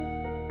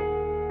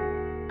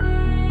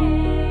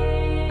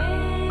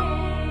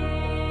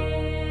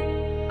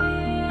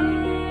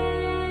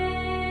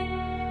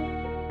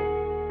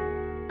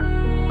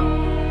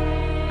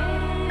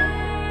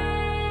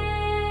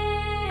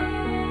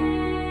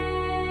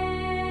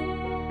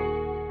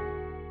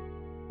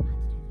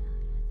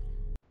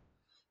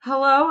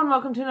Hello and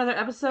welcome to another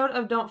episode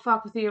of Don't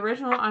Fuck with the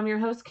Original. I'm your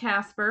host,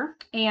 Casper.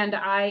 And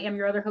I am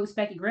your other host,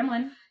 Becky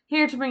Gremlin.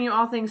 Here to bring you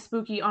all things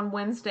spooky on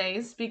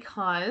Wednesdays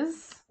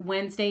because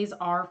Wednesdays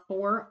are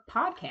for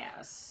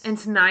podcasts. And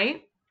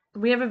tonight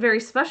we have a very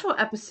special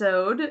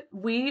episode.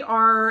 We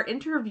are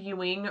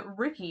interviewing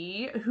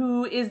Ricky,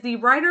 who is the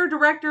writer,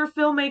 director,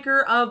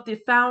 filmmaker of the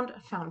found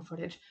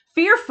footage,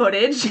 fear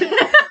footage.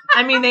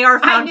 I mean, they are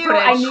found footage.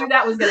 I knew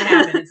that was going to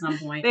happen at some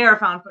point. They are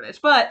found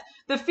footage. But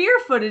the fear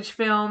footage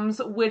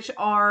films, which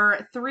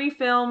are 3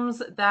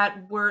 films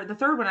that were, the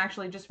third one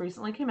actually just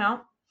recently came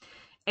out.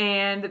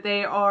 And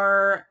they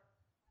are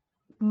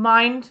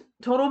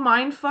total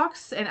mind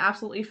fucks and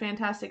absolutely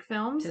fantastic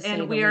films.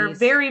 And we are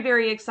very,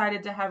 very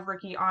excited to have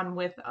Ricky on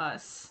with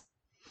us.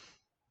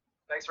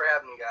 Thanks for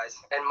having me, guys.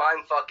 And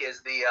mindfuck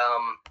is the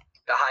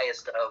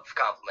highest of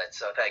compliments,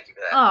 so thank you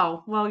for that.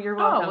 Oh, well, you're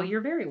welcome. Oh, well,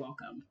 you're very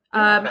welcome.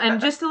 And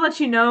just to let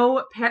you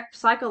know,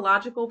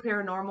 psychological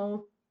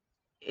paranormal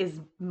is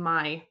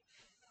my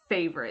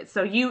favorite.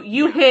 So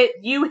you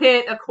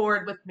hit a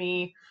chord with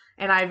me,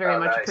 and I very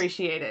much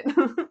appreciate it.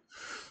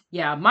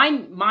 Yeah,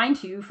 mine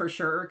too, for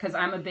sure, because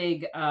I'm a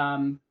big,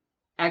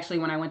 actually,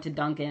 when I went to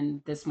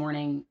Dunkin' this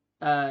morning,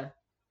 the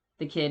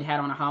kid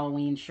had on a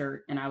Halloween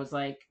shirt, and I was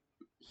like,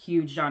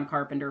 huge John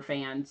Carpenter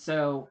fan,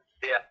 so,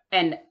 yeah.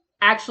 And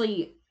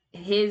actually,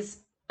 his,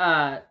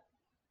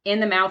 In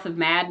the Mouth of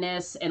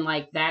Madness and,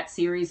 like, that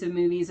series of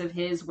movies of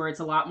his, where it's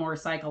a lot more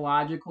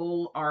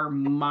psychological, are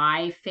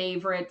my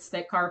favorites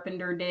that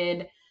Carpenter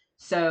did.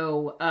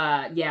 So,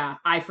 yeah,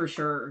 I for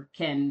sure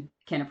can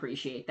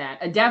appreciate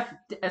that.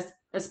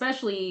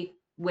 Especially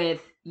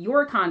with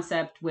your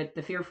concept with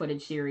the Fear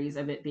Footage series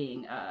of it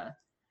being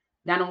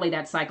not only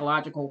that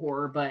psychological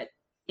horror, but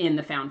in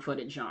the found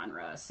footage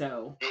genre.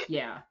 So,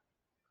 yeah.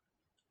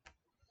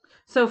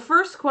 So,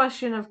 first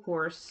question, of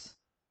course,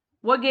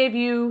 what gave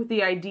you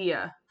the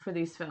idea for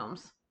these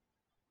films?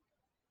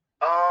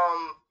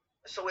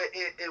 So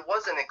it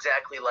wasn't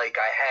exactly like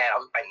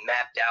I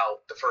mapped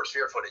out the first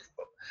Fear Footage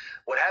book.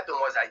 What happened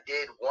was I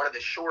did one of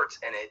the shorts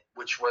in it,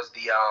 which was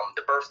the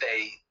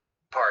birthday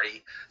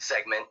party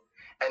segment,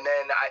 and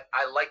then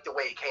I liked the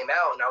way it came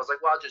out, and I was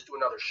like, well, I'll just do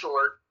another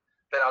short,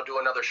 then I'll do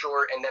another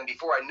short, and then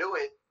before I knew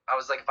it, I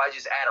was like, if I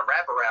just add a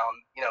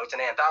wraparound, it's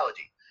an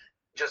anthology,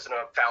 just in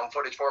a found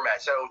footage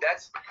format. So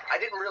I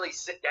didn't really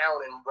sit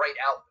down and write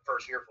out the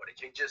first Fear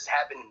Footage. It just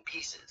happened in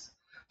pieces.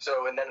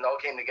 So, and then it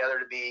all came together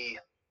to be,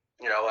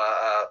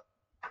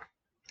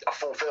 a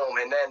full film.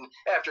 And then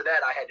after that,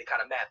 I had to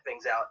kind of map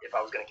things out if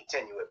I was going to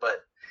continue it.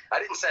 But I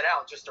didn't set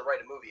out just to write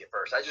a movie at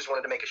first. I just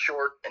wanted to make a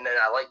short, and then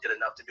I liked it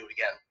enough to do it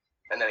again,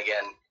 and then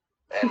again,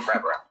 and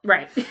wrap around.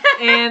 Right.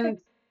 And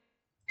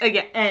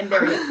again. And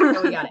there we go.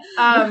 So we got it.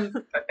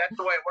 That's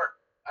the way it worked.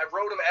 I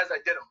wrote them as I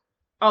did them.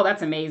 Oh,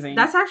 that's amazing.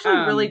 That's actually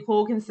really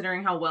cool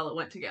considering how well it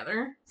went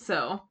together.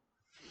 So.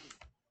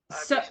 I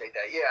appreciate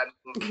that.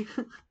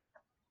 Yeah.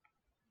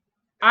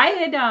 I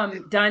had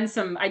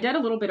I did a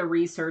little bit of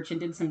research and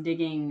did some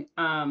digging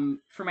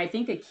from, I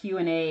think, a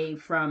Q&A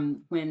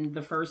from when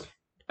the first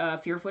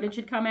Fear Footage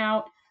had come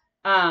out.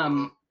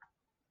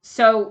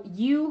 So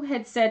you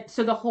had said,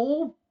 so the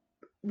whole,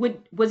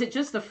 was it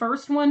just the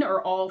first one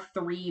or all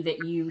 3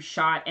 that you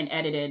shot and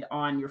edited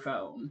on your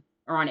phone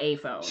or on a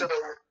phone? So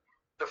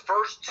the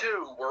first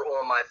 2 were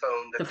on my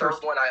phone. The third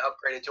one I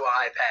upgraded to an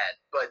iPad,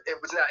 but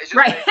it was not, it's just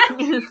right.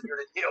 easier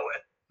to deal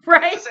with.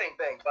 Right. It's the same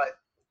thing, but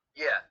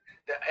yeah.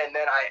 And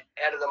then I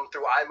added them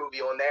through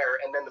iMovie on there,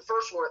 and then the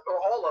first one, or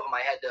all of them,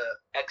 I had to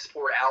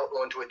export out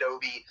onto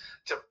Adobe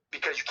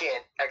because you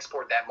can't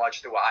export that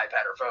much through an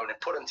iPad or phone, and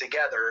put them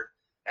together.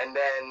 And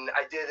then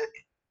I did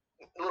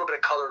a little bit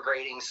of color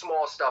grading,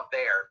 small stuff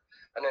there,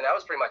 and then that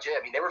was pretty much it.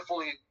 I mean, they were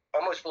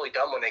almost fully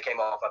done when they came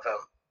off my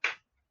phone,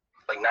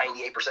 like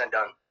 98%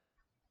 done.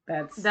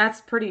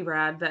 That's pretty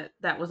rad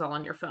that was all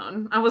on your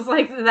phone. I was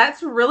like,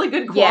 that's really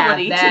good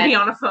quality to be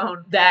on a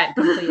phone. That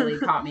completely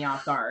caught me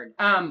off guard.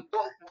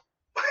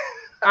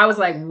 I was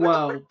like,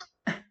 whoa.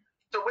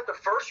 So with the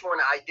first one,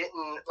 I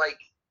didn't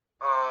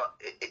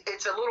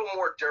it's a little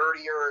more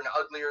dirtier and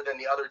uglier than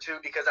the other 2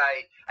 because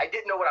I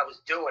didn't know what I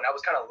was doing. I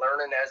was kind of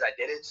learning as I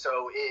did it.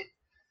 So it,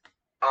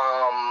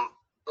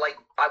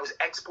 I was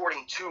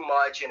exporting too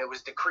much and it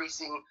was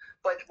decreasing.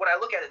 But when I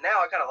look at it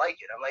now, I kind of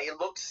like it. I'm like, it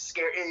looks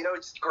scary.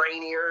 It's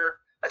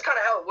grainier. That's kind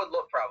of how it would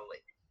look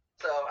probably.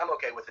 So I'm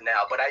okay with it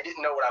now. But I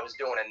didn't know what I was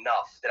doing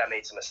enough that I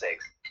made some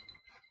mistakes.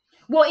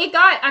 Well,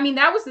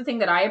 that was the thing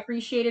that I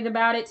appreciated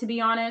about it, to be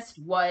honest,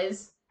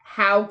 was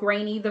how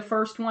grainy the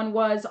first one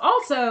was.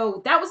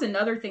 Also, that was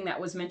another thing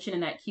that was mentioned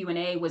in that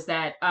Q&A was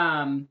that,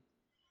 and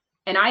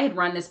I had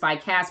run this by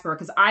Casper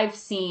because I've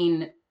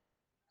seen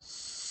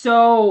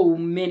so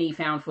many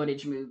found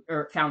footage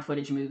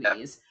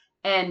movies.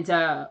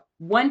 And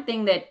one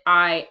thing that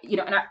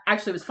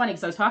actually it was funny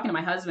because I was talking to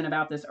my husband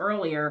about this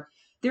earlier.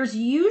 There's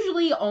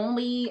usually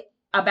only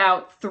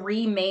about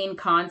 3 main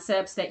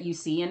concepts that you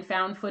see in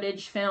found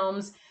footage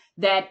films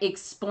that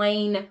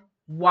explain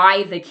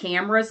why the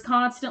camera's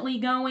constantly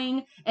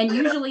going. And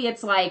usually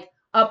it's like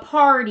a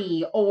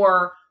party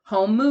or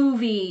home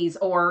movies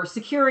or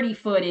security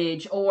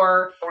footage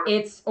or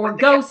with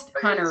ghost the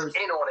hunters.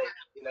 skin on it,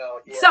 you know.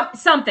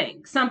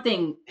 Yeah.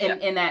 Something Yeah.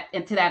 in that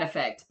to that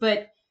effect.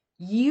 But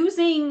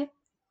using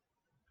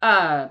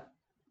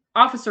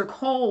Officer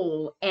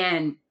Cole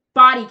and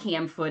body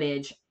cam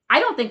footage, I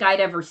don't think I'd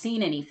ever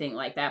seen anything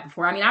like that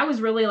before. I mean, I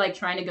was really like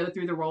trying to go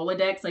through the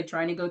Rolodex, like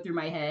trying to go through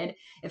my head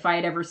if I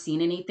had ever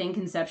seen anything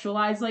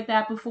conceptualized like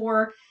that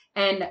before.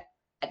 And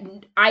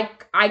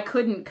I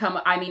couldn't come.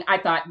 I mean, I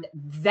thought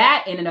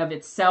that in and of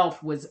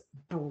itself was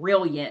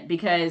brilliant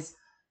because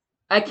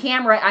a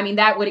camera, I mean,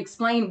 that would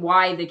explain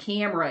why the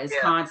camera is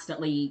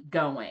constantly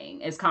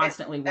going, is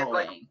constantly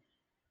rolling. Like,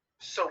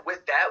 so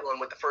with that one,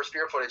 with the first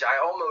fear footage,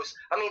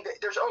 I mean,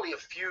 there's only a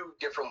few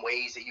different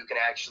ways that you can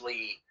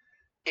actually,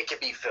 it could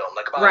be filmed,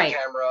 like a body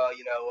camera,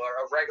 you know,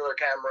 or a regular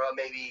camera,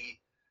 maybe,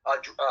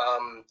 what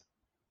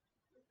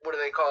do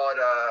they call it?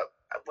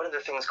 What are the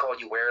things called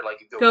you wear,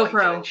 like you go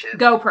GoPro. and shit?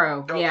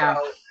 GoPro, yeah.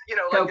 You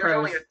know, like there's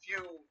only a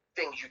few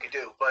things you could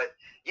do, but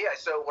yeah.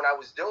 So when I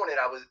was doing it,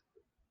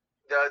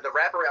 the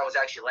wraparound was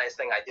actually the last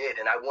thing I did,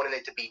 and I wanted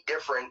it to be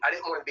different. I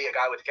didn't want to be a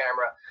guy with a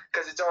camera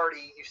because it's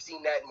already, you've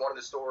seen that in one of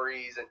the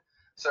stories, and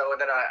so and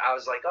then I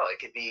was like, oh, it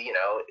could be, you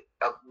know,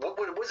 what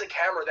was a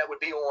camera that would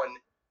be on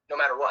no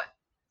matter what?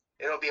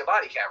 It'll be a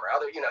body camera.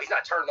 You know, he's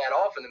not turning that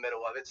off in the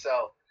middle of it,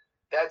 so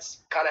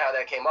that's kind of how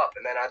that came up.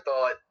 And then I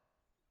thought,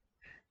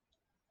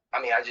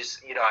 I mean, I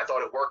just, you know, I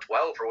thought it worked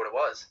well for what it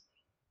was,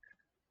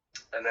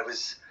 and that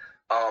was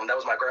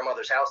my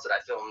grandmother's house that I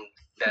filmed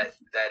that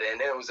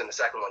in. It was in the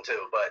second one too,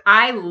 but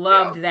I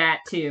loved that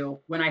too.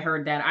 When I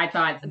heard that, I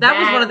thought that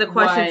was one of the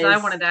questions I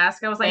wanted to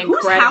ask. I was like,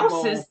 whose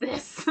house is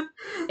this?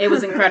 It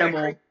was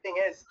incredible. The thing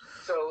is,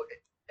 so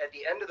at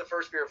the end of the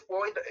first Fear,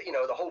 you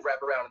know, the whole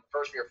wraparound of the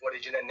first Fear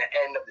footage, and then the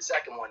end of the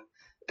second one,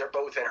 they're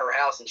both in her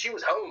house, and she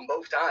was home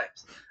both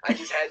times. I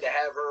just had to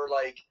have her,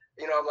 like,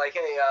 you know, I'm like,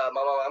 hey,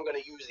 Mama, I'm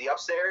going to use the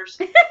upstairs,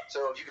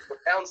 so if you could go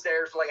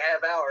downstairs for like a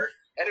half hour.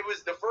 And it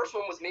was, the first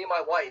one was me and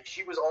my wife.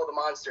 She was all the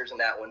monsters in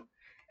that one.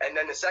 And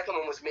then the second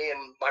one was me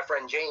and my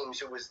friend James,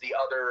 who was the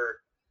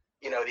other,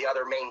 you know, the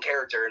other main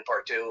character in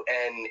part two.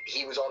 And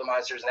he was all the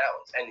monsters in that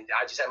one. And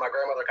I just had my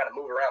grandmother kind of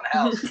move around the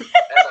house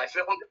as I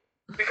filmed it.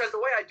 Because the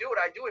way I do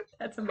it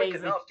That's quick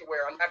amazing. enough to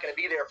where I'm not going to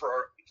be there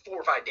for 4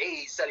 or 5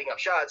 days setting up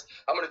shots.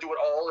 I'm going to do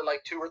it all in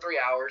like 2 or 3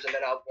 hours, and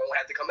then I won't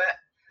have to come back.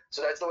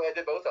 So that's the way I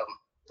did both of them.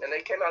 And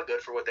they came out good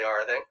for what they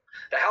are, I think.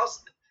 That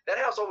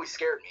house always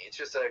scared me. It's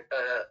just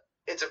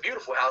it's a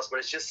beautiful house, but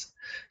it's just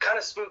kind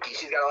of spooky.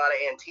 She's got a lot of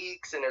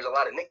antiques, and there's a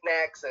lot of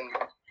knickknacks, and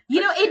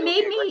you know, it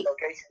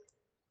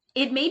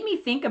made me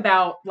think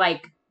about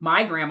like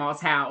my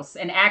grandma's house,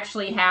 and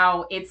actually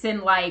how it's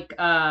in like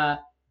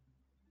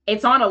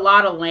it's on a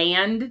lot of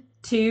land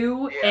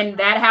too, and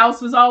that house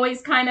was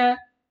always kind of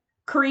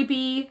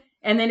creepy.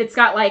 And then it's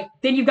got like,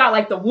 then you've got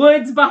like the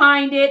woods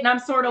behind it, and I'm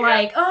sort of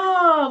like,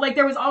 oh, like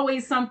there was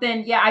always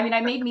something. Yeah, I mean,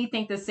 it made me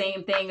think the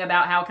same thing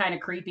about how kind of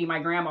creepy my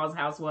grandma's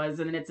house was,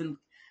 and then it's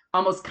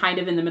almost kind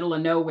of in the middle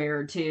of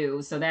nowhere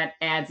too, so that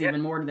adds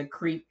even more to the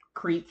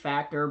creep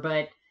factor.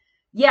 But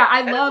yeah,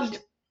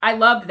 I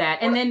loved that.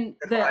 And then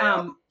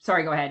the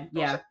sorry, go ahead.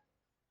 Yeah,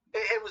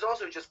 it was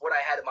also just what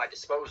I had at my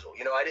disposal.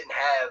 You know, I didn't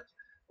have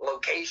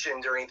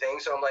locations or anything,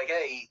 so I'm like,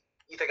 hey,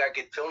 you think I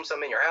could film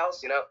some in your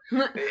house? You know,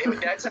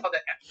 that's how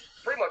that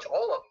pretty much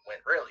all of them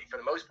went. Really, for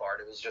the most part,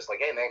 it was just like,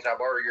 hey man, can I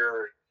borrow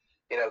your,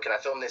 you know, can I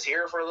film this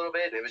here for a little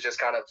bit? It was just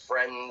kind of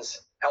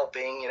friends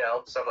helping, you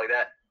know, stuff like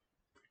that.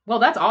 Well,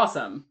 that's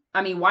awesome.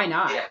 I mean, why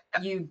not?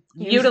 Yeah. You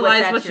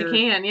utilize what you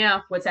can.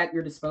 Yeah, what's at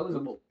your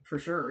disposal for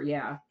sure.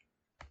 Yeah.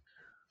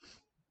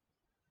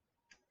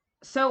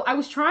 So I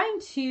was trying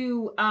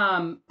to,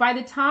 by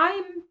the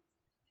time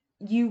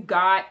you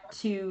got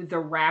to the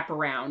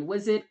wraparound,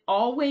 was it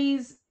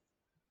always,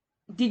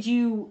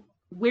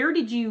 where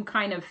did you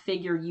kind of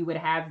figure you would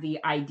have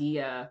the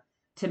idea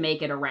to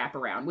make it a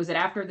wraparound? Was it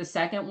after the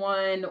second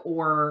one,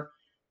 or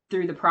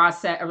through the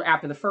process, or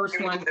after the first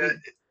one?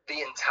 The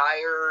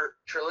entire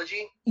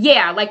trilogy?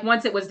 Yeah, like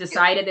once it was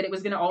decided that it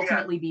was going to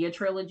ultimately be a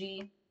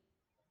trilogy?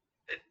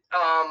 No,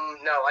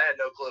 I had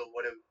no clue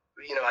what it,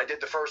 you know, I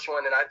did the first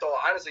one, and I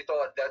honestly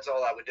thought that's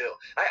all I would do.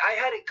 I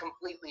had it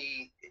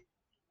completely,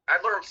 I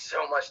learned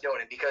so much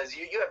doing it, because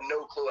you have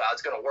no clue how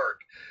it's going to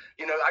work.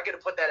 You know, I could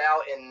have put that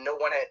out and no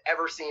one had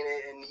ever seen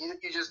it, and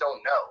you just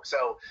don't know.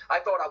 So I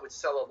thought I would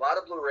sell a lot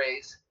of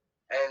Blu-rays,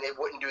 and it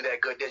wouldn't do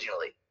that good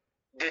digitally.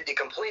 Did the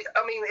complete,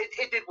 I mean,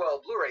 it did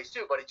well Blu-rays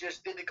too, but it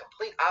just did the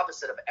complete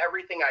opposite of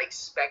everything I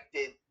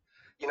expected.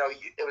 You know,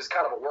 it was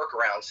kind of a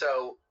workaround.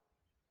 So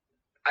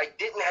I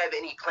didn't have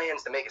any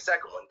plans to make a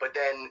second one, but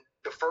then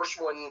the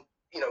first one,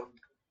 you know,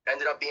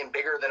 ended up being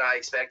bigger than I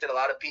expected. A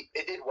lot of people,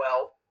 it did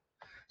well.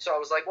 So I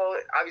was like, well,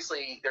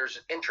 obviously there's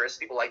interest.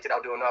 People liked it.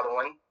 I'll do another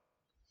one.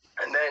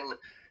 And then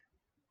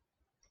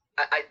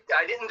I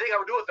didn't think I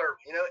would do a third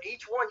one. You know,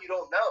 each one you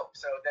don't know.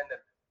 So then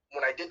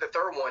when I did the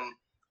third one,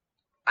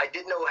 I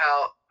didn't know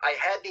how, I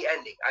had the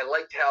ending. I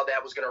liked how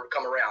that was going to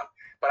come around,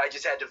 but I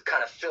just had to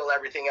kind of fill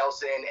everything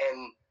else in.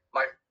 And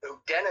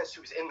Dennis,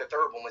 who's in the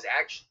third one, was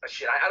actually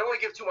shit. I don't want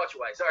to give too much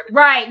away. Sorry.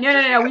 Right.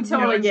 No. We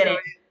totally get it.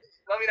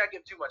 Let me not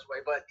give too much away.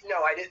 But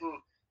no, I didn't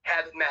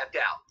have it mapped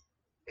out.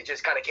 It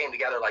just kind of came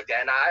together like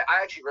that, and I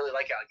actually really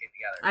like how it came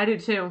together. I do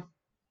too.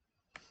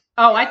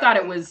 Oh, I thought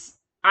it was.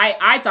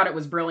 I thought it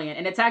was brilliant,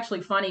 and it's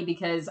actually funny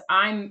because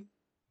I'm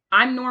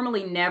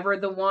normally never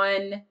the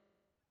one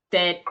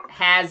that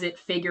has it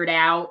figured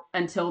out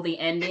until the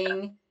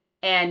ending,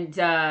 and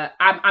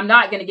I'm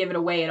not going to give it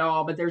away at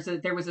all. But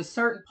there was a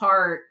certain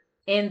part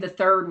in the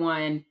third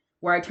one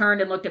where I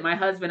turned and looked at my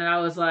husband, and I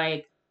was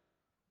like,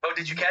 "Oh,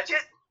 did you catch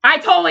it?" I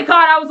totally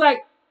caught it. I was like,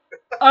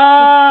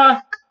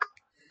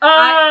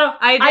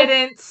 I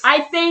didn't. I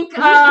think,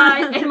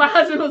 and my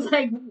husband was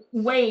like,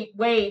 wait.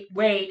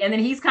 And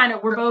then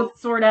we're both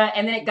sort of,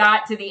 and then it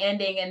got to the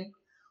ending and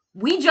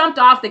we jumped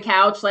off the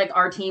couch like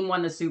our team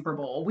won the Super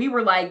Bowl. We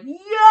were like,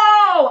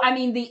 yo! I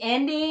mean, the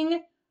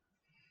ending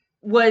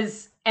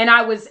was, and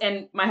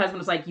my husband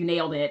was like, you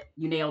nailed it.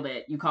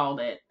 You called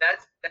it.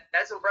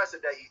 That's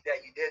impressive that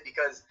you did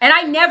because. And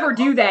I never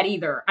do that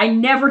either. I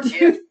never do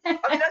that.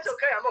 I mean, that's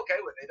okay. I'm okay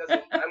with it.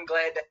 I'm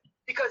glad that.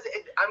 Because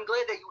I'm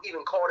glad that you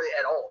even called it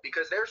at all.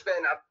 Because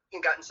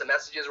I've gotten some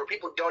messages where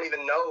people don't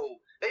even know,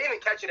 they didn't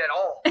even catch it at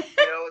all. You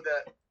know,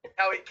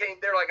 how it came.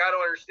 They're like, I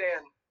don't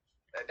understand.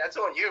 That's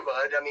on you,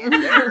 bud. I mean,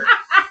 it's there.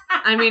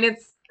 I mean,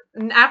 it's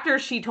after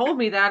she told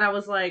me that I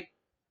was like,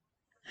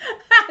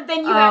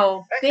 then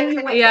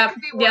you went, yep.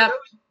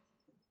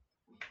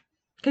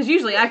 Because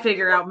usually I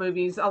figure out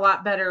movies a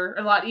lot better,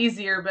 a lot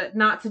easier, but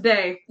not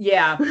today.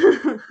 Yeah. And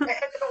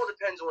it all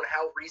depends on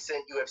how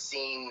recent you have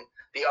seen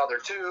the other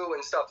two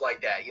and stuff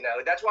like that. You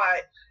know, that's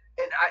why.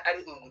 And I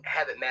didn't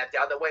have it mapped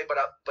out that way, but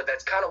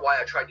that's kind of why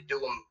I tried to do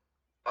them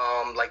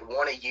like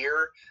one a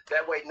year.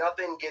 That way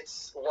nothing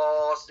gets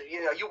lost.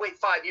 You know, you wait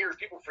 5 years,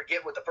 people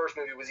forget what the first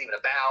movie was even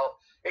about.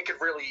 It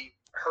could really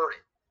hurt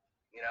it.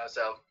 You know,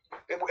 so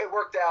it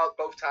worked out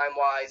both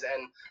time-wise,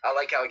 and I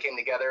like how it came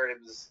together.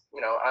 It was, you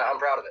know, I'm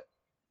proud of it.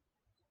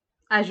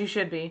 As you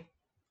should be.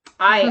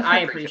 I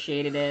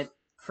appreciated it,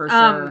 for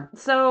sure.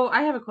 So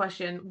I have a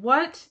question.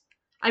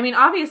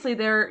 Obviously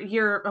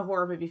you're a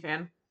horror movie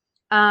fan.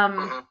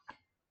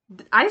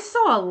 I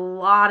saw a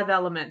lot of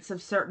elements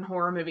of certain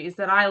horror movies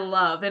that I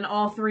love in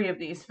all three of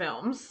these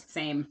films.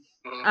 Same.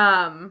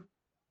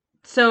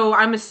 So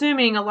I'm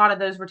assuming a lot of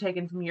those were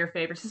taken from your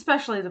favorites,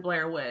 especially the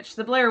Blair Witch.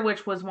 The Blair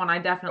Witch was one I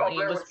definitely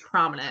was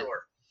prominent.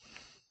 Sure.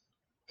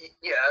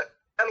 Yeah,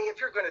 I mean,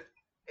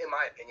 in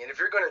my opinion, if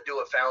you're going to do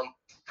a found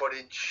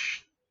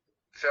footage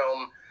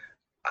film,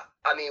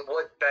 I mean,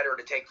 what better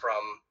to take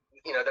from,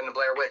 you know, than the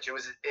Blair Witch?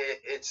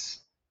 It's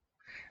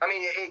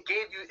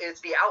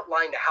the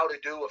outline to how to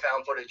do a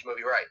found footage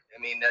movie right. I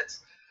mean,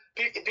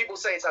 people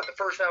say it's not the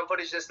first found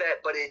footage, this,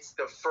 that, but it's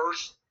the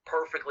first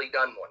perfectly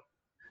done one.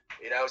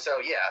 You know, so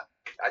yeah,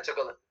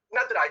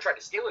 not that I tried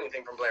to steal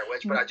anything from Blair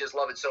Witch, but I just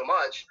love it so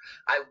much.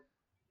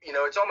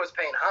 It's almost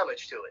paying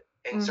homage to it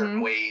in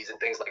certain ways and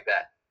things like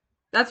that.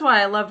 That's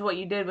why I loved what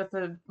you did with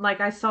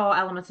I saw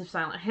elements of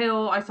Silent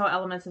Hill, I saw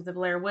elements of the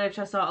Blair Witch,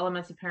 I saw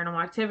elements of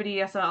Paranormal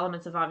Activity, I saw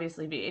elements of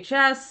obviously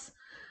VHS,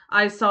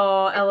 I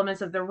saw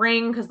elements of The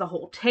Ring because the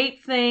whole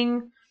tape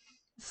thing.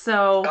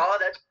 So. Oh,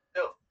 that's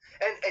true.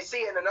 And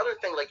see, and another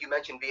thing, like you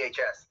mentioned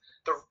VHS,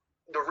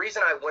 the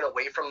reason I went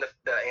away from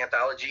the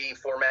anthology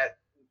format,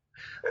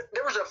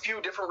 there was a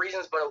few different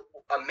reasons, but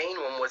a main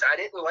one was I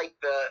didn't like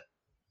the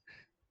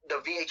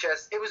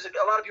VHS. It was,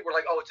 a lot of people were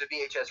like, oh, it's a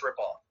VHS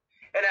ripoff.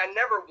 And I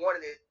never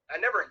wanted it. I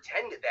never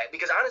intended that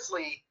because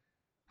honestly,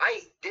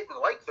 I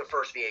didn't like the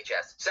first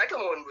VHS.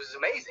 Second one was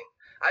amazing.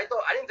 I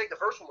didn't think the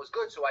first one was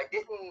good, so I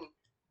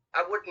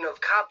wouldn't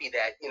have copied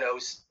that, you know,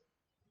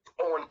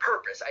 on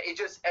purpose. It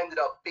just ended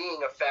up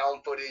being a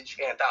found footage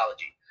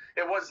anthology.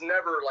 It was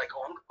never like,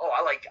 I'm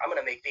going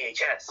to make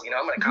VHS, you know,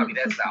 I'm going to copy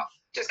that style.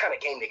 Just kind of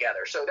came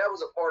together. So that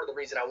was a part of the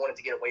reason I wanted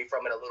to get away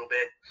from it a little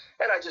bit.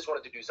 And I just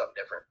wanted to do something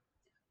different.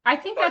 I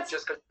think that's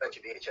just because you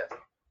mentioned VHS.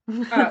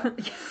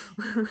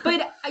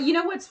 But you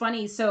know what's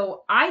funny?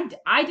 So I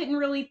didn't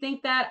really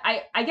think that.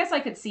 I guess I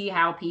could see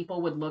how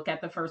people would look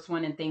at the first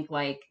one and think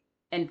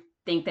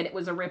that it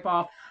was a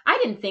ripoff. I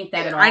didn't think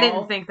that at all. I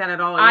didn't think that at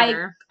all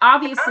either. I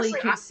obviously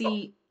could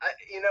see.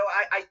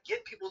 I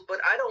get people, but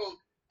I don't.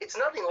 It's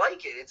nothing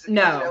like it. It's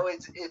no. You know,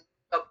 it's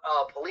a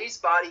police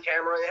body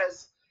camera.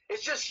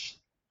 It's just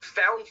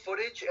found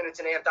footage, and it's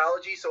an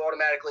anthology, so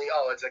automatically,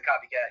 it's a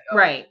copycat.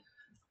 Right.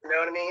 You know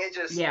what I mean? It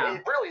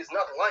really is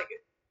nothing like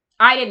it.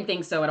 I didn't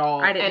think so at all.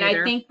 I didn't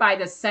either. I think by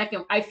the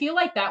second, I feel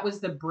like that was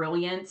the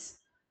brilliance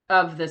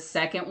of the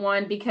second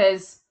one,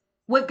 because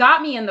what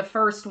got me in the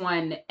first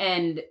one,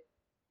 and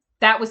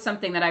that was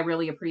something that I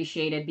really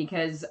appreciated,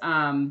 because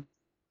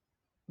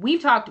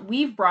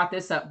we've brought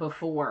this up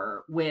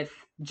before with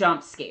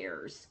jump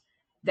scares,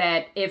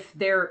 that if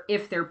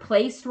they're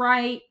placed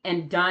right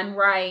and done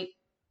right,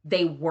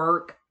 they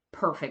work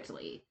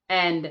perfectly.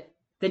 And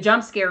the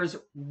jump scares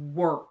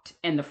worked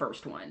in the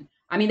first one.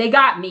 I mean, they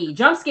got me.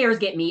 Jump scares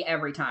get me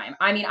every time.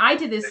 I mean, I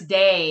to this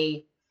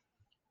day,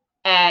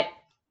 at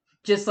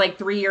just like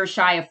 3 years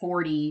shy of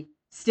 40,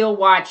 still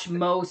watch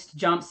most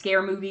jump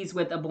scare movies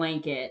with a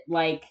blanket.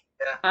 Like,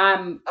 Yeah.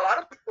 A lot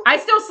of people, I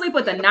still sleep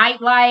with a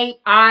nightlight.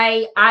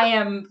 I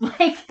am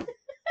like,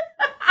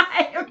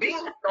 I am. being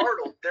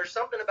startled. There's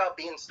something about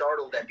being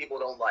startled that people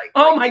don't like.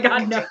 Oh Like, my people God,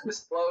 can no. take the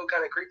slow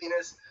kind of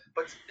creepiness,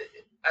 but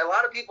a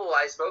lot of people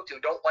I spoke to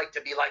don't like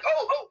to be like,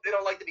 oh, they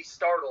don't like to be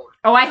startled.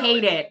 Oh, I You know,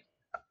 hate it.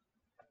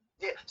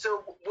 Yeah.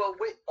 So, well,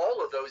 with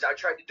all of those, I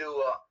tried to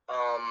do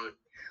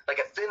like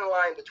a thin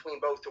line between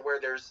both, to where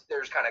there's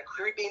kind of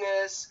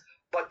creepiness,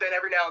 but then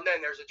every now and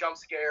then there's a jump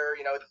scare.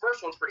 You know, the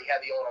first one's pretty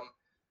heavy on them.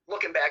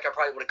 Looking back, I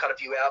probably would have cut a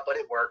few out, but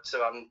it worked,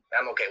 so I'm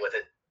okay with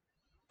it.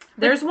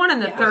 There's one in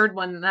the Yeah. third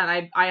one that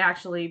I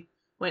actually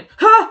went,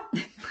 ha!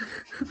 Wait,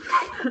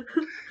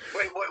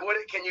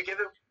 what? Can you give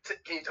it?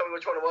 Can you tell me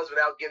which one it was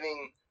without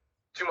giving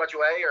too much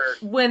away? Or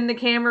When the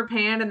camera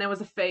panned and there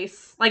was a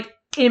face, like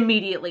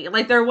immediately,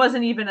 like there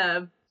wasn't even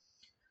a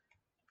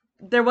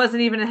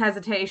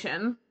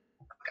hesitation.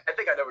 I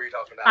think I know what you're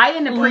talking about. I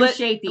didn't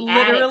appreciate the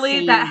literally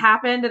attic that scene.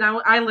 happened, and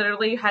I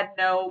literally had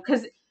no,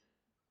 because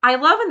I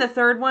love in the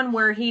third one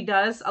where he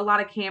does a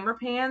lot of camera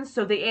pans,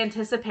 so the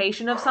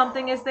anticipation of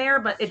something is there,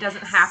 but it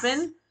doesn't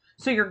happen,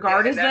 so your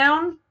guard is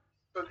down.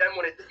 So then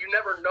you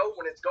never know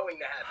when it's going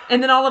to happen.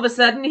 And then all of a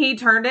sudden he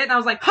turned it, and I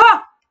was like,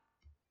 ha!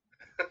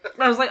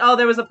 I was like, oh,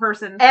 there was a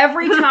person.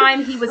 Every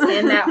time he was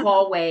in that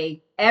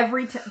hallway,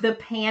 the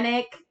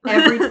panic,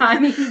 every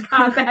time he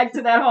got back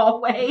to that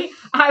hallway,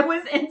 I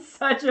was in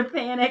such a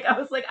panic. I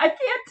was like, I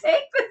can't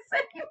take this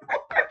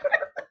anymore.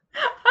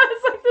 I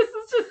was like, this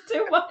is just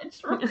too much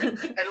for me.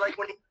 And like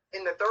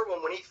in the third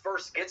one, when he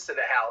first gets to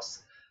the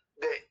house,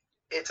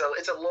 it's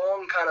a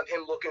long kind of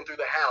him looking through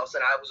the house,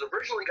 and I was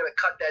originally going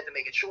to cut that to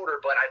make it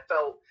shorter, but I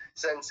felt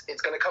since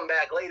it's going to come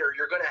back later,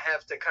 you're going to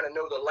have to kind of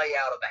know the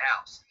layout of the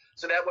house.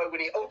 So that way, when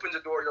he opens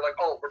the door, you're like,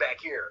 oh, we're back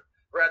here.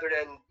 Rather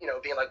than,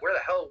 being like, where the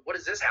hell, what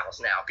is this house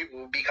now?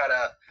 People would be kind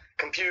of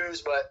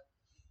confused, but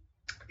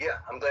yeah,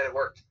 I'm glad it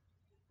worked.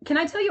 Can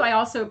I tell you, I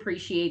also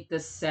appreciate the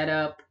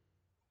setup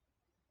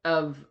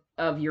of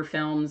your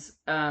films,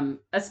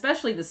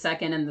 especially the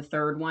second and the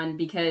third one,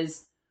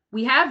 because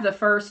we have the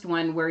first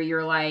one where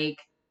you're like,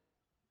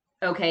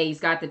 okay, he's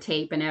got the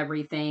tape and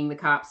everything, the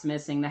cop's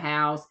missing the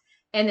house.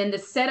 And then the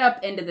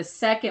setup into the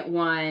second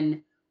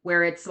one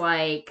where it's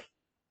like,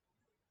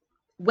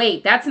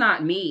 wait, that's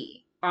not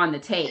me on the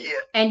tape. Yeah.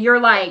 And you're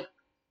like,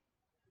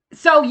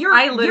 so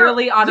I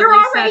literally audibly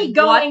already said,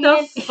 going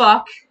what the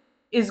fuck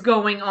is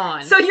going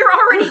on? So you're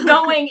already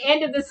going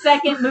into the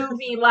second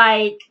movie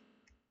like,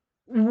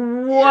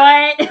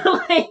 what?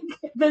 Like,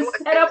 the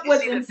setup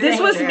was insane.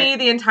 This was me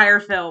the entire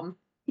film.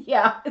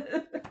 Yeah.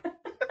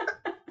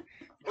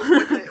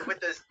 with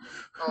this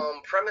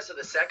premise of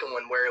the second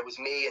one, where it was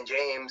me and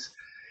James,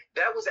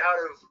 that was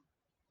out of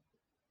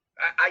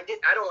I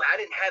didn't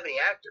have any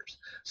actors,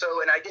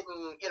 so, and I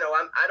didn't,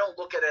 I don't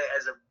look at it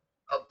as a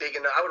big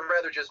enough. I would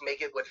rather just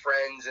make it with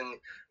friends and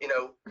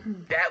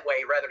that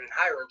way rather than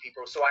hiring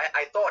people. So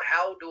I thought,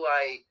 how do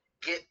I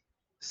get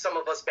some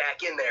of us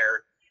back in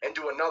there and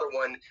do another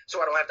one,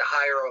 so I don't have to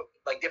hire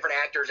like different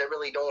actors that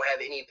really don't have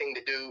anything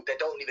to do, that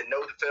don't even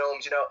know the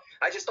films.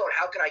 I just thought,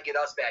 how can I get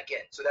us back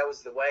in? So that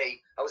was the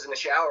way. I was in the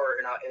shower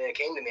and it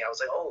came to me. I was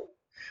like, oh,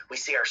 we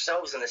see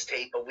ourselves in this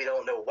tape, but we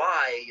don't know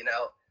why,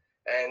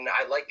 And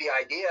I liked the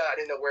idea. I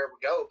didn't know where it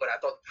would go, but I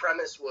thought the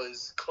premise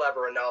was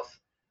clever enough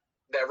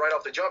that right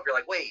off the jump, you're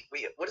like, wait,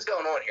 what is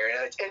going on here?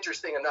 And it's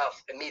interesting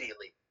enough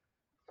immediately,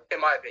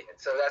 in my opinion.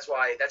 So that's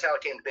how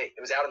it came to be.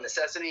 It was out of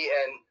necessity,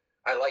 and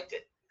I liked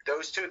it.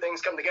 Those two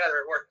things come together,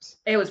 it works.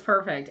 It was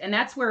perfect. And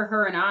that's where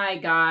her and I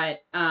got,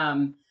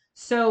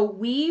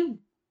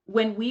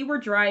 when we were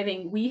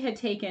driving, we had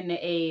taken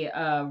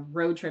a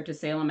road trip to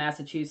Salem,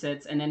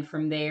 Massachusetts, and then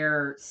from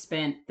there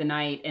spent the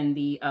night in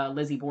the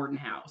Lizzie Borden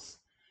house.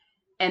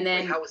 And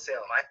then, wait, how was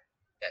Salem?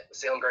 Was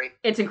Salem great?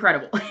 It's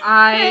incredible.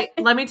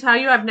 Let me tell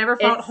you, I've never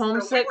felt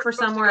homesick for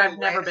somewhere I've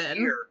never been.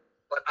 Year,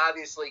 but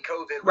obviously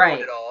COVID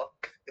ruined it all.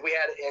 We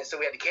had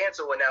to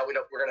cancel, and now we're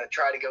going to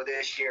try to go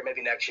this year,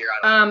 maybe next year.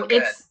 I don't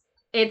know.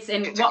 It's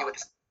in,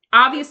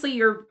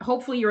 obviously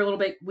hopefully you're a little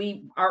bit,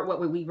 we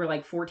were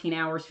like 14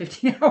 hours,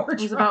 15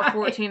 hours. It was about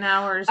 14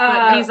 hours,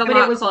 but he's a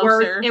lot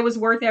closer. It was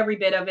worth every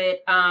bit of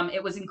it.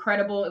 It was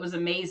incredible. It was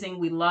amazing.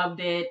 We loved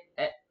it.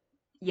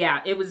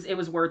 Yeah, it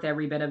was worth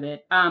every bit of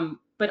it.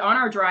 But on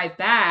our drive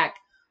back,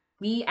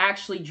 we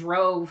actually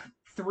drove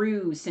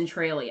through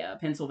Centralia,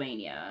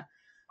 Pennsylvania.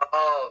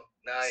 Oh,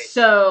 nice.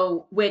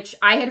 So, which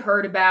I had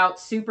heard about,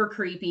 super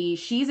creepy.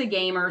 She's a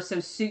gamer, so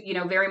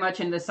very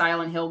much into the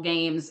Silent Hill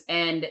games,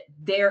 and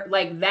they're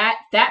like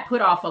that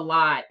put off a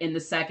lot in the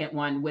second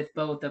one with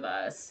both of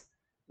us.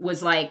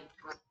 Was like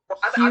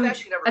I've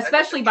actually never,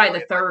 especially by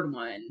the third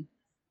one.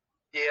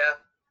 Yeah.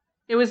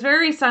 It was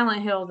very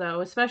Silent Hill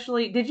though,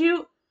 especially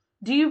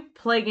do you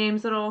play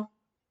games at all?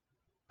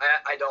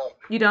 I don't.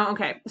 You don't?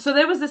 Okay. So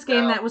there was this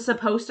game that was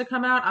supposed to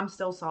come out. I'm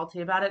still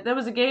salty about it. There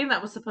was a game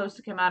that was supposed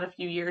to come out a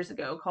few years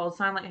ago called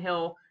Silent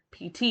Hill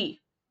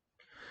PT.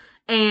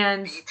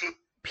 And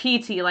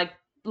PT,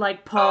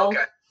 like Paul.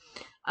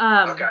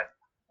 Oh, okay.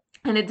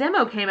 And a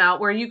demo came out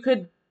where you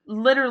could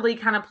literally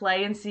kind of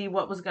play and see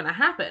what was going to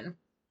happen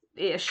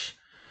ish.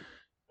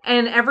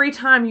 And every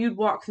time you'd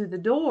walk through the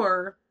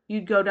door,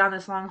 you'd go down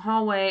this long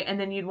hallway, and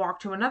then you'd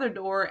walk to another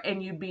door,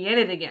 and you'd be in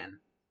it again.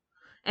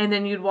 And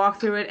then you'd walk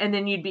through it, and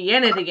then you'd be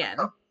in it again.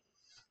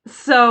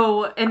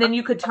 So, and then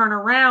you could turn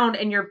around,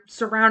 and your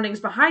surroundings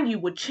behind you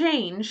would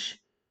change,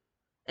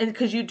 and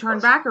because you'd turn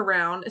back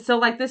around. So,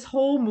 like, this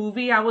whole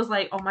movie, I was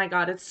like, oh my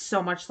god, it's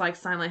so much like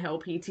Silent Hill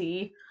PT.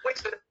 Wait,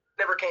 so it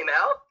never came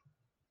out?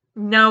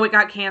 No, it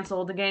got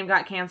canceled. The game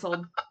got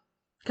canceled.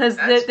 Because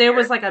there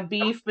was, like, a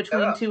beef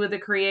between two of the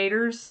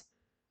creators.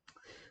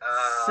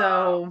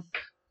 So...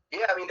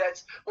 Yeah, I mean,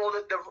 that's... Well,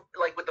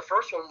 like, with the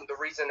first one, the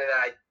reason that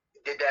I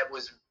did that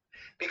was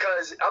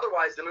because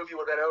otherwise the movie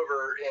would have been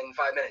over in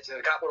 5 minutes. And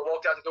the cop would have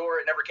walked out the door,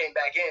 it never came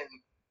back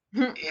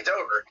in. It's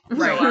over.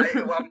 Right.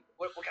 So,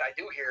 what can I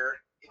do here?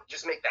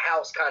 Just make the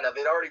house kind of...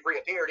 It already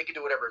reappeared. It could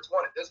do whatever it's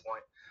want at this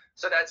point.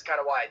 So that's kind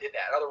of why I did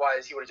that.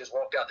 Otherwise, he would have just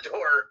walked out the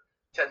door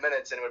 10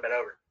 minutes and it would have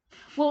been over.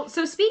 Well,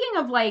 so speaking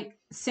of, like,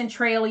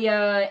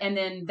 Centralia and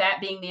then that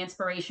being the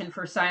inspiration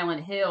for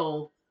Silent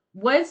Hill,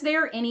 was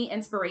there any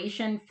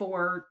inspiration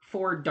for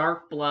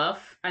Dark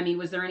Bluff? I mean,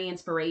 was there any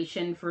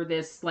inspiration for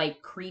this,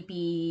 like,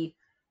 creepy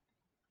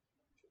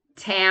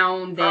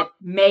town that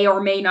may or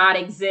may not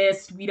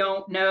exist? We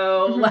don't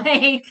know,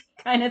 like,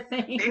 kind of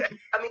thing. Yeah,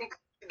 I mean,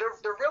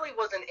 there really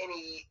wasn't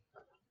any...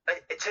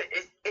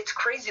 It's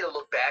crazy to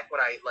look back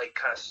when I, like,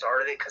 kind of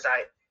started it, because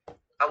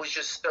I was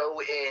just so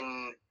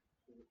in...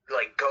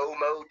 like go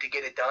mode to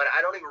get it done.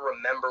 I don't even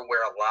remember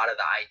where a lot of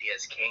the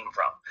ideas came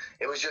from.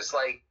 It was just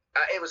like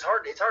it's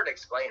hard to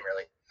explain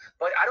really,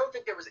 but I don't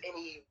think there was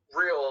any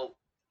real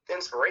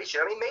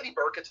inspiration. I mean, maybe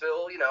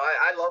Burkittsville,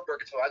 I love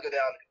Burkittsville. I go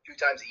down 2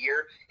 times a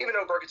year, even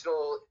though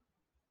Burkittsville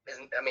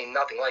isn't, I mean,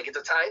 nothing like it's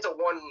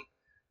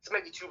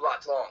maybe 2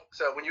 blocks long.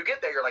 So when you get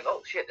there, you're like,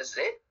 oh shit, this is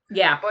it.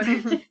 Yeah. But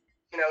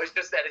it's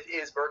just that it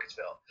is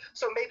Burkittsville.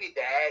 So maybe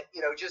that,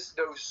 just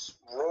those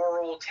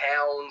rural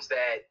towns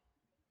that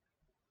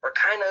are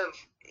kind of,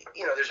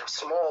 there's a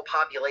small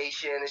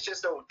population. It's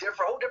just a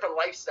whole different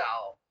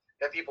lifestyle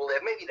that people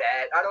live. Maybe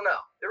that. I don't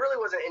know. There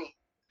really wasn't any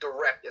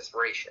direct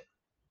inspiration.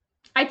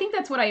 I think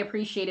that's what I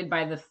appreciated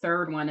by the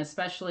third one,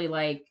 especially,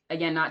 like,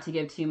 again, not to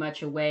give too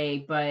much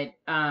away, but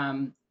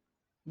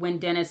when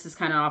Dennis is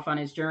kind of off on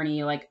his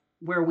journey, like,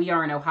 where we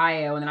are in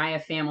Ohio, and then I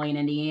have family in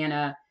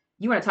Indiana,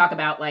 you want to talk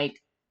about,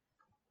 like,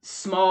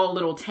 small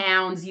little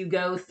towns you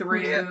go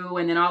through,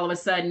 and then all of a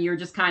sudden you're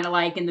just kind of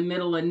like in the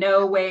middle of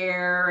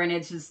nowhere, and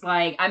it's just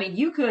like, I mean,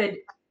 you could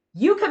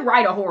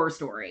write a horror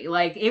story.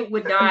 Like, it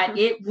would not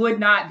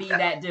be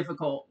that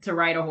difficult to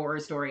write a horror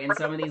story in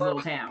some of these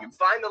little towns.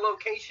 Find the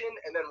location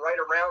and then right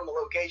around the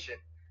location,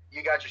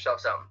 you got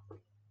yourself something.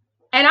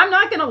 And I'm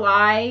not gonna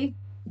lie,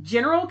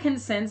 general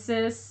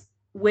consensus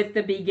with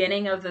the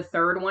beginning of the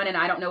third one, and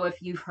I don't know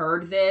if you've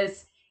heard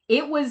this,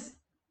 it was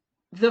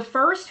the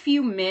first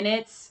few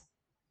minutes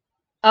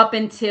up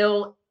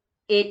until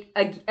it,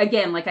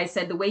 again, like I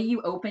said, the way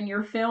you open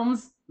your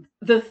films,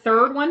 the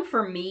third one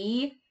for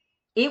me,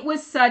 it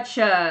was such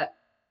a,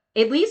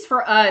 at least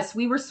for us,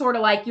 we were sort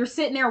of like, you're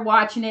sitting there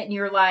watching it and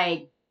you're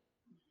like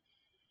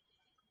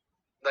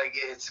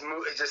it's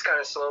just kind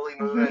of slowly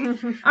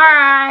moving. all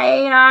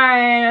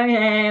right,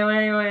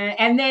 okay.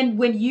 And then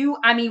when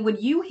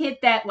you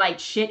hit that, like,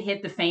 shit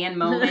hit the fan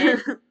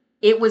moment,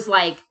 it was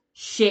like,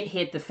 shit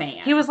hit the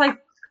fan. He was like,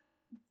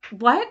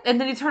 what? And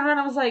then he turned around,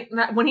 I was like,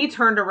 when he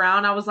turned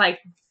around, I was like,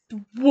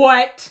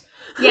 what?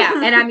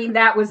 Yeah, and I mean,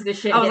 that was the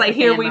shit. I was like,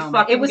 here we moment.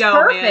 fucking go, It was go,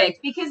 perfect, man.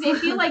 Because I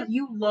feel like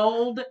you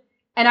lulled,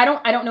 and I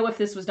don't know if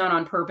this was done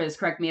on purpose,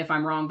 correct me if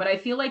I'm wrong, but I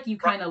feel like you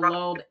kind of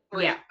lulled,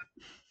 yeah.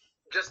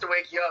 Just to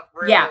wake you up.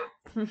 Really. Yeah.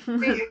 Kind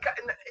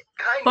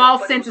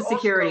False of, sense of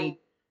security.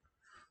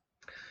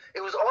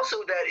 It was also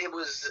that it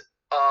was,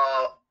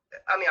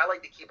 I mean, I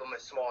like to keep them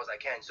as small as I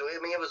can. So, I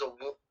mean, it was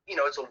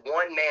it's a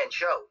one-man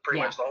show, pretty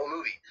much the whole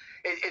movie.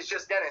 It's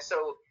just Dennis.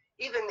 So,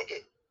 even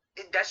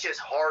that's just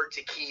hard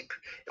to keep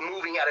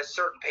moving at a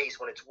certain pace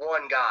when it's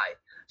one guy.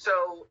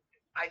 So,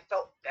 I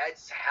felt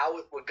that's how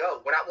it would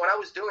go. When I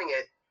was doing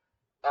it,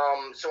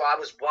 so I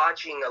was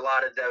watching a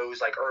lot of those,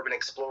 like, Urban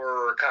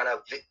Explorer kind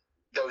of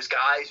those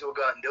guys who would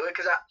go out and do it.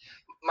 Because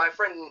my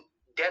friend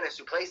Dennis,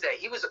 who plays that,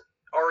 he was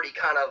already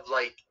kind of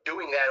like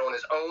doing that on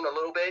his own a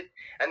little bit,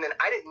 and then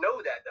I didn't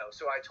know that though,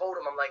 so I told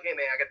him, I'm like, hey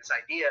man, I got this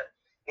idea,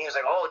 and he was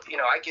like, oh,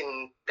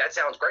 that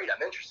sounds great,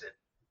 I'm interested.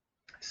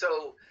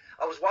 So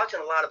I was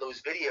watching a lot of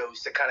those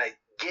videos to kind of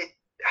get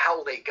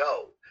how they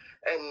go,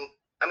 and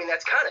I mean,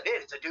 that's kind of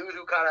it. It's a dude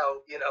who kind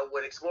of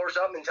would explore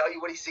something and tell you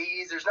what he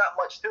sees. There's not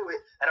much to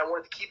it, and I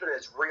wanted to keep it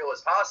as real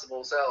as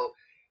possible. So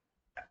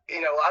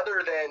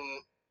other than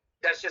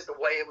that's just the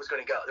way it was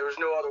going to go. There was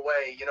no other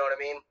way, you know what I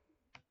mean?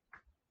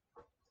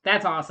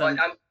 That's awesome.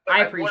 But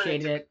I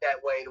appreciated it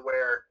that way, to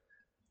where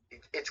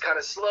it's kind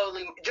of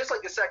slowly, just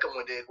like the second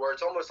one did, where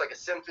it's almost like a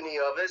symphony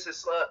of this is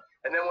slow,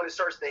 and then when it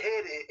starts to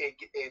hit,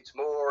 it's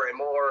more and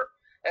more.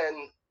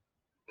 And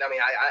I mean,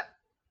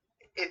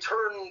 it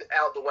turned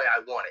out the way I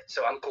wanted,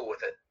 so I'm cool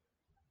with it.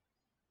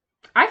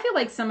 I feel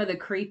like some of the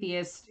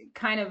creepiest,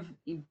 kind of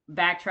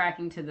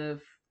backtracking to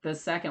the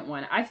second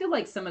one, I feel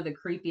like some of the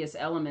creepiest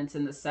elements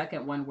in the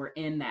second one were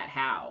in that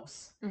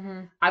house.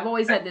 Mm-hmm. I've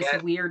always had this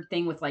Yeah. weird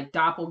thing with like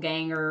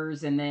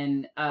doppelgangers, and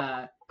then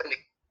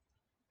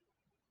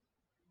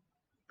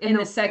in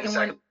the second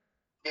one,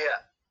 Yeah.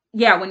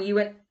 yeah, when you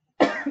and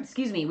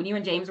excuse me, when you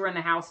and James were in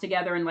the house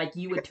together, and like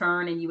you would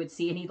turn and you would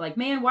see, and he'd like,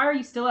 man, why are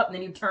you still up? And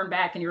then you turn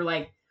back and you're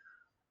like,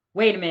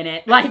 wait a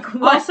minute, like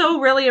what? Also,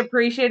 really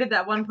appreciated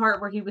that one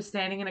part where he was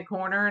standing in a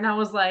corner, and I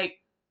was like,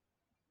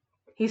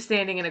 he's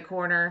standing in a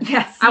corner.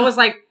 Yes, I was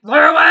like,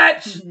 Blair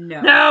Witch,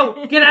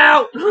 no, get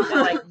out.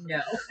 like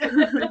no.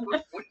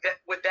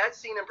 with that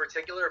scene in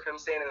particular of him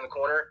standing in the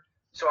corner,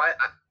 so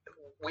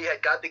we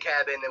had got the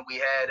cabin and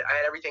I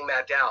had everything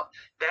mapped out.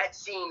 That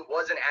scene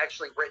wasn't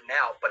actually written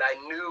out, but I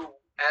knew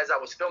as I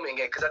was filming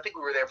it, because I think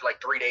we were there for like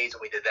 3 days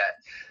and we did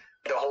that,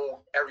 the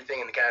whole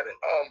everything in the cabin.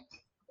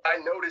 I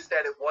noticed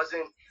that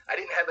I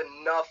didn't have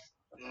enough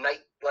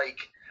night, like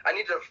I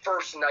needed a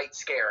first night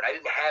scare, and I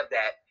didn't have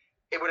that.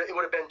 It would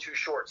have been too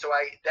short. So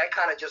that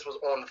kind of just was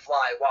on the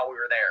fly while we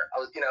were there.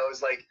 It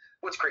was like,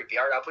 what's creepy?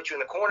 All right, I'll put you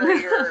in the corner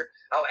here.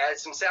 I'll add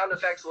some sound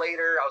effects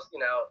later.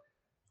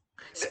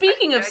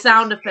 Speaking of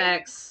sound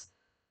effects,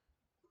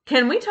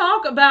 can we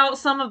talk about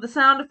some of the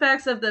sound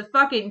effects of the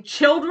fucking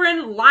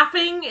children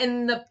laughing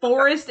in the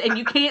forest and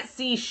you can't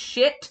see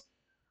shit?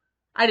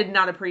 I did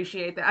not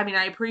appreciate that. I mean,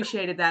 I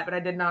appreciated that, but I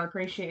did not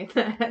appreciate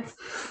that.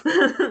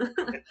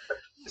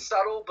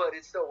 Subtle, but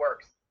it still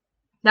works.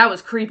 That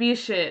was creepy as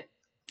shit.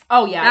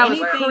 Oh yeah, that was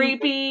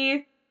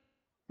creepy.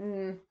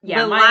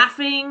 Yeah,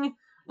 laughing,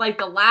 like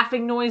the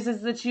laughing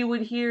noises that you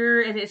would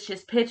hear, and it's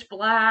just pitch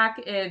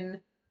black,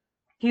 and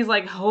he's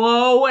like,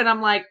 "Hello," and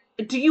I'm like,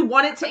 "Do you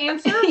want it to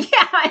answer?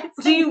 Yeah.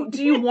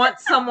 Do you want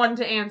someone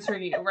to answer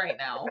you right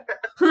now?"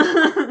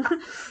 Another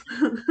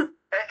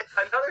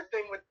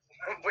thing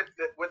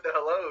with the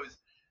hellos,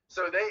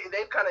 so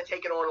they've kind of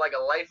taken on like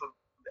a life of.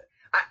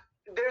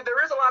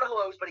 There is a lot of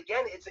hellos, but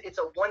again, it's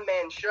a one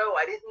man show.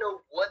 I didn't know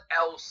what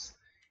else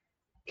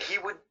he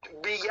would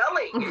be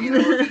yelling.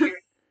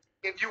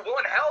 If you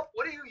want help,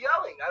 what are you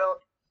yelling? I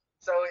don't.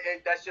 So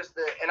that's just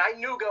and I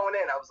knew going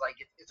in, I was like,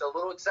 it's a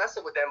little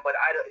excessive with them, but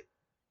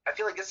I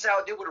feel like this is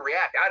how a dude would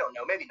react. I don't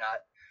know, maybe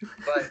not,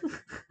 but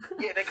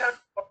yeah, they kind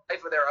of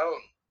life of their own,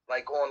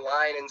 like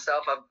online and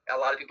stuff. A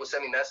lot of people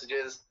send me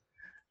messages,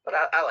 but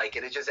I like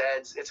it. It just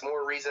it's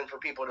more reason for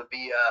people to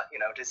be,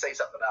 to say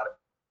something about it.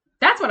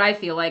 That's what I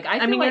feel like.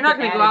 I mean, you're not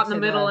going to go out in the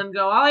middle and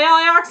go, "Ollie,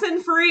 Ollie,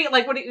 oxen free."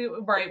 Like, what are you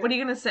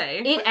going to say?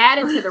 It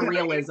added to the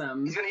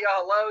realism. He's going to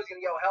yell hello. He's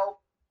going to yell help.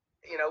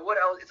 What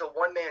else? It's a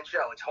one man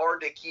show. It's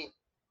hard to keep.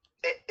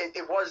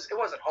 It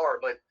wasn't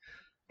hard, but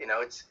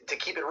it's to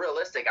keep it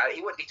realistic.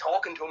 He wouldn't be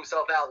talking to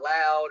himself out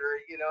loud, or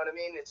you know what I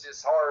mean. It's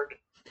just hard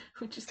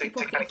to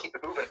kind of keep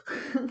it moving.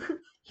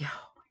 Yeah.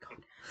 Oh my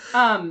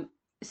god.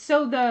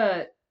 So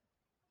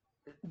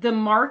the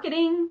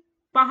marketing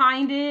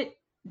behind it,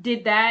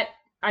 did that?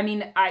 I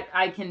mean,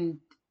 I can,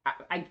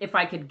 if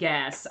I could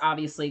guess,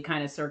 obviously,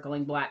 kind of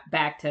circling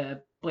back to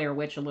Blair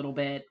Witch a little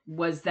bit,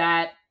 was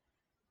that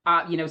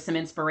some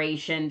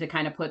inspiration to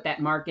kind of put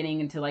that marketing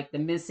into like the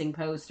missing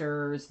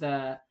posters,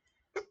 for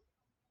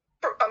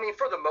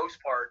the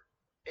most part,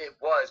 it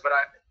was, but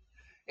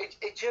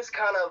it just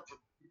kind of,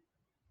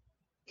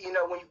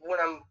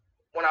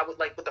 when I would,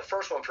 like with the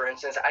first one, for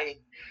instance, I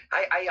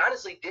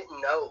honestly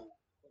didn't know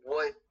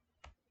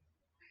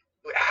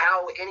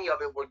how any of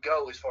it would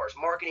go as far as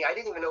marketing. I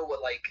didn't even know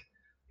what,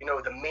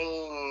 the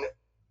main,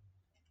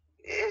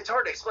 it's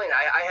hard to explain.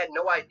 I had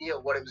no idea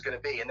what it was going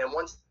to be. And then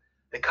once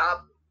the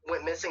cop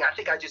went missing, I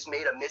think I just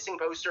made a missing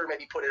poster,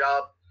 maybe put it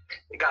up.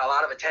 It got a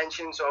lot of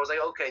attention. So I was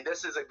like, okay,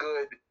 this is a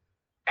good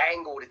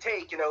angle to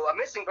take. A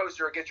missing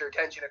poster will get your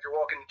attention if you're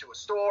walking into a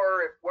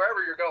store,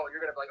 wherever you're going,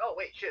 you're going to be like, oh,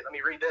 wait, shit, let me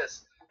read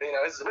this.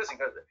 This is a missing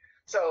poster.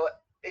 So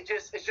it's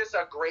just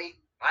a great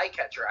eye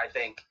catcher, I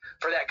think,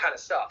 for that kind of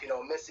stuff.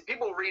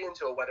 People read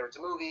into it, whether it's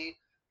a movie,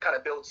 kind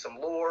of build some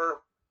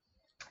lore.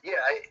 Yeah,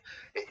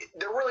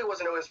 there really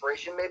wasn't no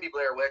inspiration. Maybe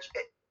Blair Witch.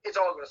 It's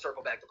all going to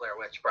circle back to Blair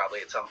Witch probably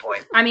at some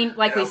point. I mean,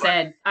 like we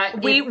said,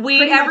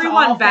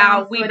 everyone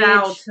bow. We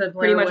bow to Blair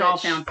pretty much Witch. All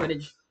found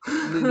footage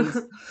movies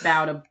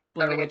bow to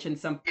Blair Witch in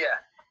some. Yeah.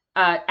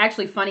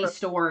 Actually, funny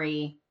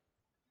story.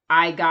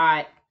 I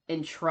got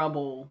in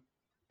trouble.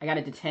 I got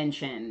a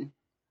detention.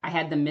 I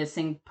had the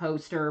missing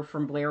poster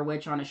from Blair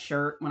Witch on a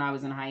shirt when I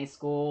was in high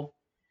school.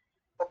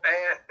 Oh,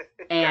 man.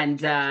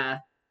 And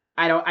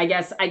I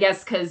guess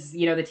because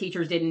the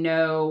teachers didn't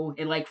know,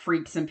 it like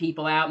freaked some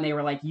people out, and they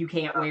were like, you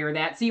can't wear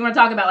that. So you want to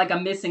talk about like a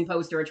missing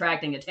poster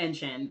attracting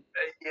attention?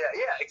 Yeah,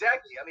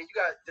 exactly. I mean,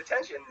 you got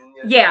detention.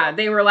 Yeah,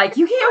 they were like,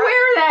 you can't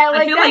wear that.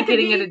 Like, I feel like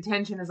getting a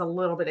detention is a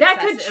little bit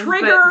that excessive, could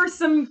trigger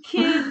some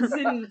kids,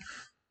 and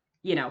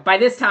by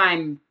this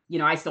time,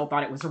 I still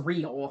thought it was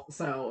real.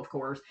 So of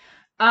course.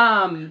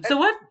 So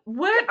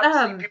what Go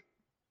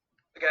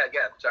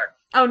ahead, sorry.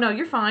 Oh no,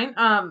 you're fine.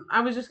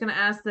 I was just gonna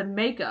ask, the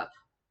makeup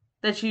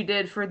that you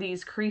did for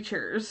these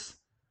creatures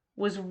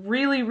was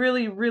really,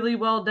 really, really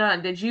well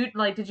done. Did you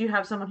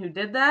have someone who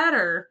did that,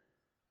 or?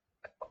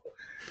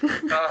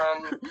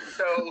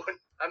 So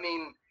I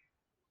mean,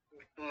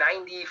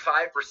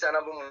 95%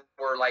 of them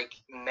were like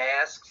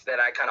masks that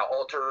I kind of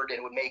altered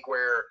and would make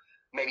where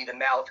maybe the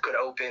mouth could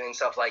open and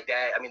stuff like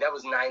that. I mean, that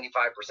was 95%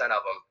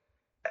 of them.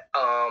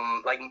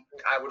 Like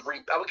I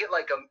would get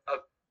like a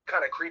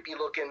kind of creepy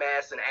looking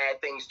mask and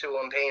add things to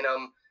them, paint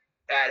them,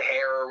 add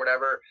hair or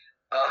whatever.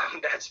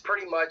 That's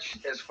pretty much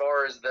as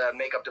far as the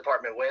makeup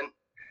department went.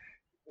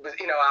 But,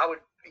 you know, I would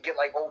get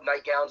like old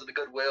nightgowns at the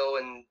Goodwill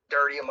and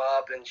dirty them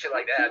up and shit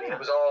like that. I mean, it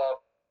was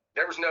all,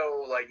 there was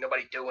no, like,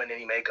 nobody doing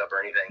any makeup or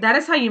anything. That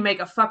is how you make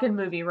a fucking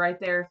movie right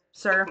there,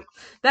 sir.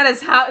 That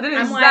is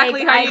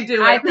exactly how you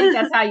do it. I think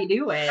that's how you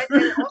do it.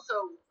 And also,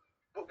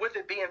 with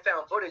it being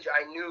found footage,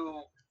 I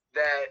knew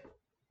that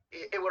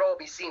it would all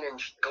be seen in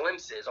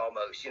glimpses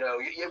almost. You know,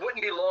 it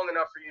wouldn't be long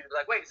enough for you to be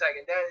like, wait a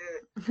second,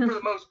 for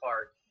the most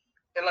part.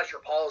 Unless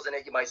you're pausing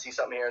it, you might see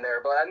something here and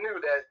there. But I knew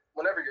that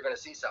whenever you're going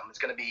to see something, it's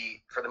going to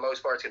be, for the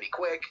most part, it's going to be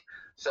quick.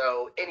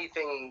 So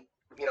anything,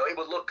 you know, it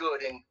would look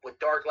good. And with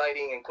dark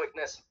lighting and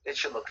quickness, it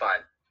should look fine.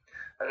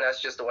 And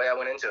that's just the way I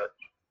went into it.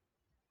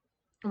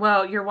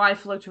 Well, your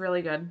wife looked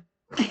really good.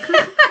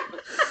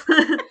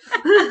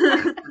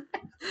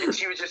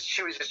 She would just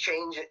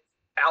change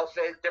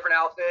different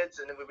outfits,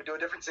 and then we would do a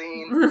different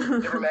scene,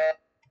 different mask.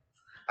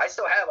 I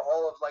still have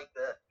all of like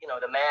the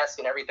mask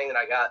and everything that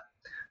I got.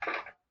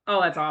 Oh,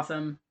 that's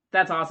awesome.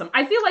 That's awesome.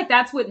 I feel like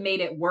that's what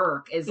made it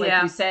work, is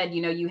like you said,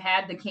 you know, you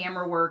had the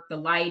camera work, the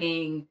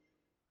lighting.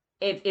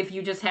 If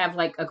you just have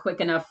like a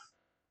quick enough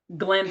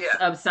glimpse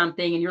of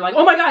something and you're like,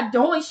 oh my God,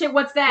 holy shit,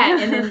 what's that?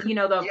 And then, you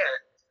know,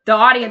 the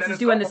audience is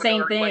doing the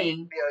same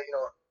thing. You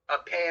know, a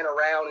pan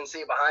around and see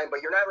it behind,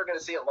 but you're never going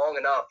to see it long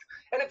enough.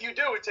 And if you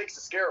do, it takes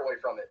the scare away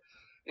from it.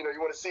 You know, you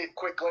want to see it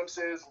quick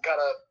glimpses and kind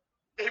of,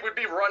 it would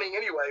be running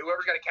anyway.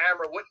 Whoever's got a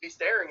camera wouldn't be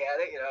staring at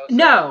it, you know. So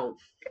no,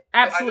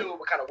 absolutely. I knew it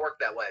would kind of work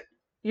that way.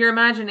 Your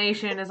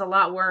imagination is a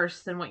lot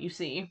worse than what you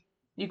see.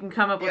 You can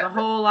come up with a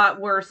whole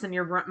lot worse in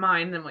your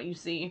mind than what you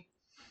see.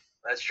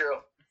 That's true.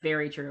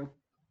 Very true.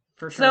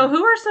 For sure. So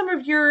who are some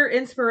of your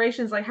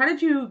inspirations? Like, how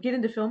did you get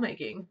into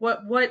filmmaking?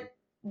 What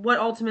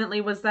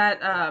ultimately was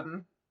that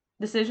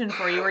decision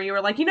for you, where you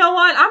were like, you know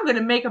what, I'm going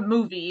to make a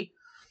movie?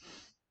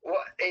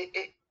 Well,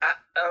 it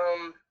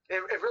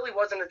really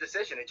wasn't a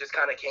decision. It just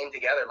kind of came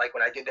together. Like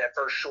when I did that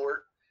first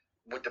short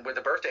with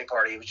the birthday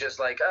party, it was just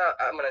like,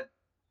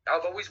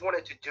 I've always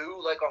wanted to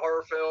do like a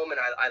horror film, and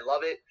I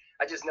love it.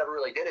 I just never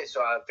really did it,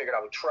 so I figured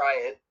I would try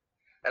it,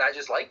 and I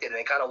just liked it, and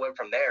it kind of went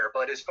from there.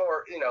 But as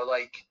far, you know,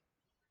 like,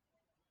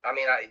 I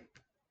mean,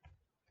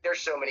 there's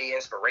so many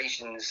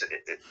inspirations.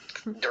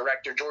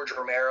 Director George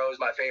Romero is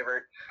my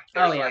favorite.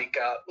 There's like,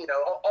 you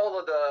know, all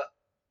of the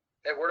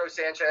Eduardo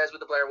Sanchez with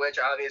the Blair Witch,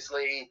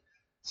 obviously.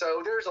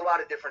 So there's a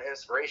lot of different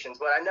inspirations,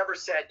 but I never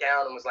sat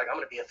down and was like, I'm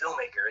going to be a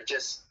filmmaker. It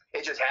just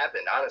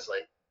happened, honestly.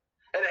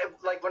 And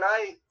like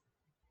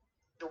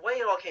the way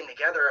it all came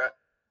together,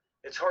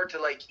 it's hard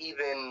to like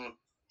even,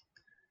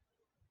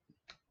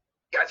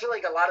 I feel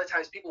like a lot of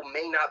times people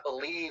may not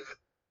believe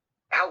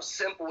how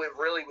simple it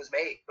really was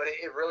made, but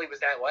it really was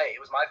that way. It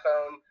was my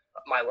phone,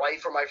 my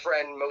wife or my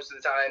friend most of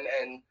the time,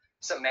 and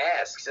some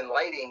masks and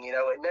lighting, you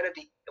know, and then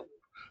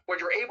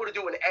what you're able to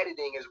do in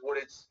editing is when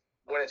it's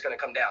going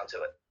to come down to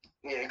it.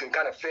 You know, you can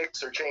kind of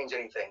fix or change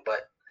anything,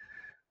 but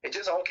it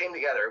just all came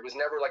together. It was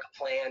never like a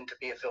plan to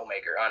be a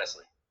filmmaker,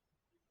 honestly.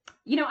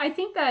 You know, I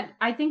think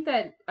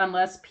that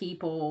unless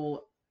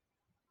people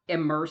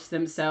immerse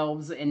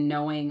themselves in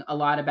knowing a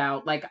lot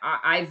about, like,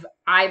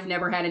 I've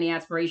never had any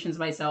aspirations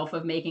myself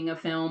of making a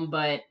film,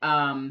 but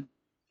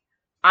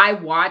I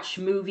watch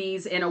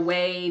movies in a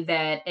way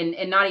that,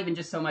 and not even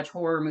just so much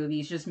horror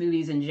movies, just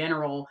movies in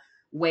general,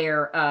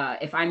 where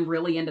if I'm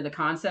really into the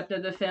concept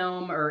of the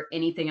film or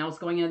anything else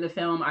going into the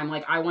film, I'm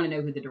like, I want to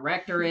know who the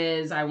director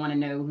is, I want to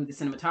know who the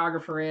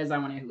cinematographer is, I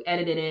want to know who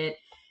edited it.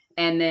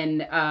 And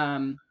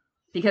then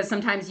because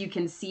sometimes you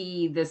can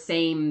see the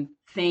same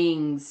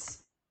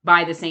things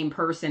by the same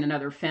person in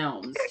other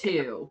films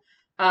too.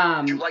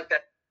 If you like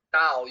that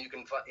style, you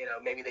can, you know,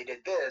 maybe they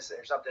did this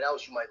or something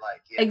else you might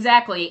like. Yeah.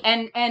 Exactly.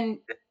 And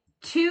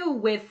two,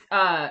 with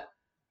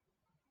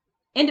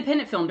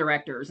independent film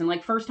directors and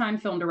like first time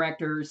film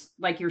directors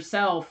like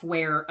yourself,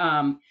 where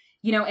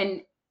you know,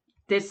 and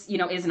this, you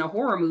know, isn't a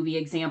horror movie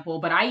example,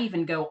 but I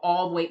even go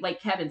all the way, like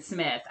Kevin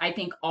Smith, I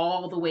think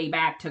all the way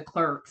back to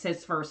Clerks,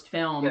 his first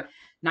film,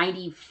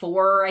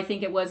 94, I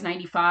think it was,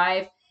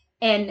 95.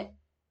 And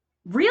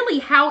really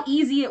how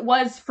easy it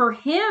was for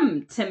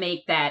him to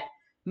make that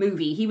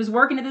movie. He was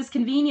working at this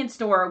convenience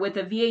store with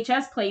a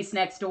VHS place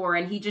next door,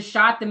 and he just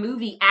shot the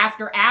movie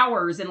after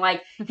hours, and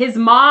like his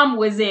mom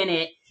was in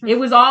it. It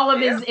was all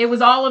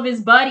of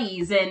his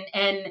buddies,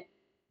 and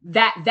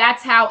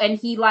that's how, and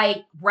he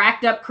like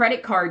racked up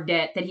credit card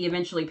debt that he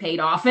eventually paid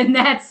off, and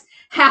that's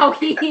how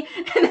he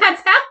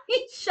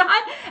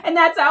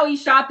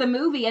shot the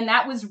movie. And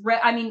that was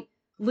I mean,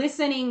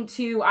 listening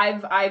to,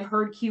 I've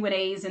heard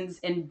Q&As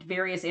and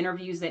various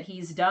interviews that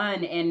he's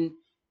done,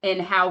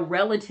 and how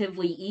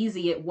relatively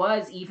easy it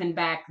was even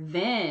back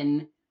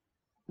then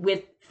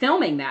with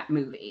filming that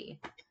movie.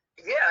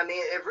 Yeah, I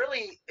mean,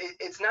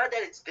 it's not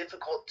that it's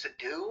difficult to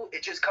do.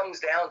 It just comes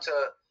down to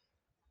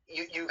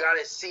you got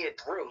to see it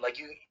through. Like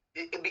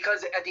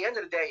because at the end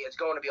of the day, it's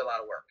going to be a lot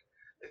of work.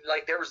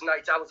 Like there was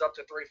nights I was up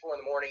to 3, 4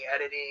 in the morning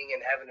editing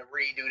and having to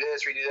redo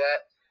this, redo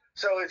that.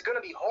 So it's going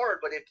to be hard,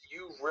 but if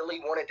you really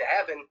want it to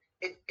happen,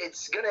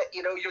 it's going to,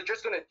 you're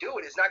just going to do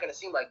it. It's not going to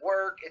seem like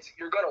work.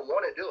 You're going to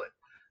want to do it.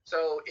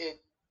 So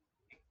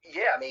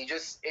yeah, I mean,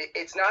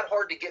 it's not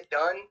hard to get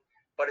done,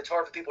 but it's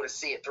hard for people to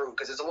see it through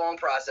because it's a long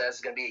process.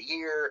 It's going to be a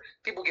year.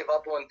 People give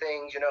up on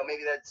things,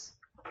 maybe that's,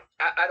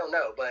 I don't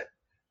know, but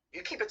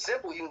you keep it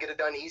simple. You can get it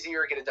done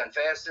easier, get it done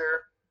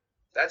faster.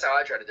 That's how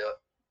I try to do it.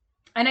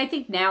 And I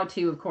think now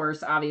too, of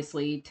course,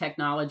 obviously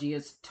technology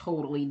is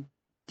totally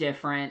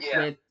different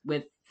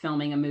with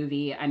filming a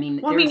movie. I mean,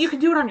 you can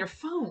do it on your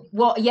phone.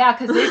 Well, yeah,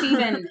 because there's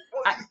even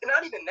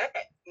not even that,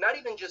 not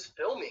even just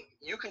filming.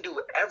 You can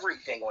do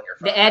everything on your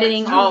phone. The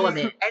editing, all of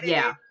it.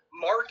 It,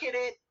 market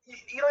it.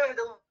 You don't have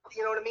to.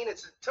 You know what I mean?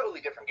 It's a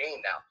totally different game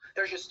now.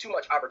 There's just too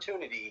much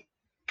opportunity.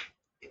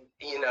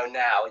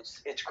 Now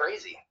it's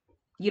crazy.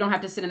 You don't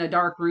have to sit in a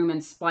dark room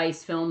and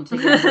splice film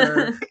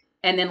together.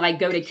 And then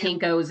go to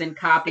Kinko's and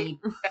copy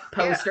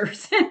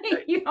posters.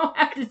 You don't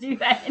have to do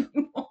that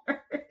anymore.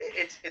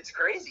 It's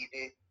crazy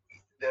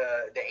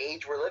the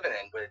age we're living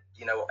in, with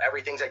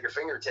everything's at your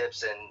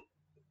fingertips, and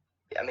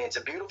I mean it's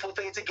a beautiful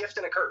thing. It's a gift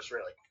and a curse,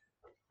 really.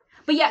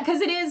 But yeah,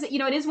 because it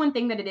is one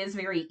thing that it is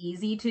very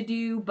easy to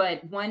do.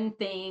 But one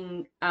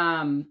thing,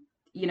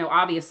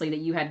 obviously that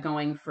you had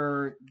going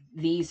for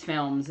these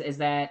films is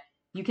that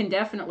you can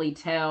definitely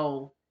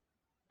tell,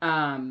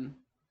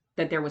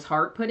 that there was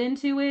heart put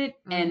into it,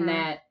 and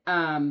that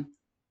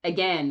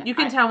again, you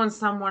can tell when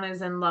someone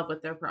is in love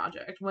with their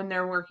project, when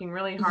they're working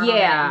really hard.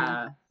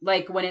 Yeah,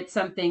 like when it's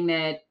something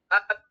that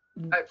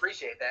I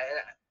appreciate that. And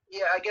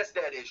yeah, I guess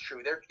that is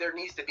true. There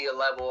needs to be a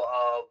level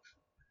of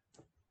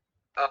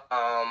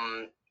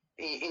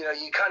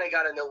you kind of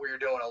got to know what you're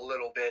doing a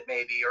little bit,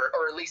 maybe,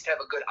 or at least have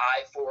a good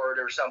eye for it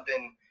or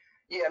something.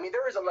 Yeah, I mean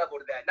there is a level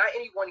to that. Not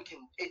anyone can.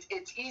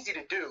 It's easy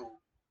to do,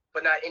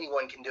 but not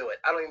anyone can do it.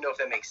 I don't even know if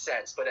that makes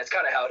sense, but that's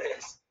kind of how it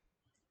is.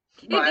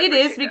 It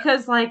is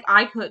because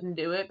I couldn't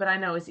do it, but I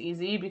know it's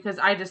easy because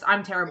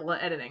I'm terrible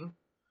at editing.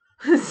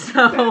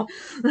 So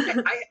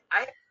I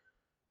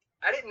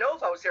didn't know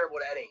if I was terrible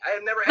at editing. I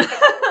have never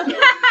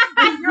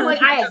had. You're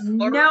like, I have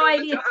no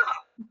idea.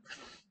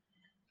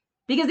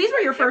 Because these were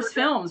your first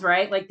films,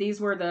 right? Like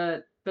these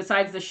were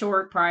besides the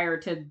short prior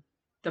to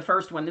the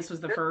first one, this was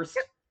the first.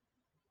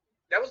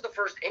 That was the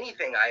first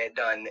anything I had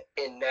done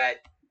in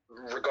that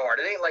regard.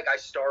 It ain't like I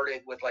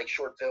started with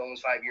short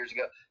films 5 years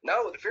ago.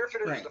 No, the Fear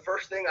Footage was the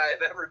first thing I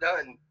have ever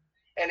done,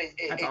 and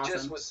it awesome.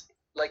 Just was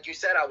like you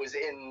said. I was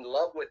in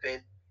love with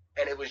it,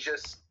 and it was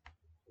just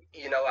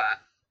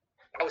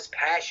I was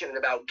passionate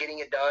about getting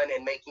it done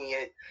and making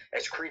it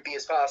as creepy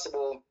as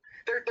possible.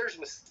 There's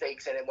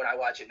mistakes in it when I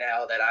watch it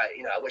now that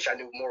I wish I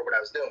knew more what I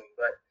was doing,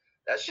 but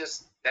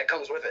that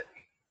comes with it.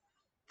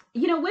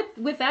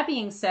 With that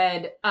being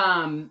said,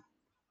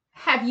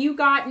 have you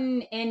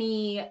gotten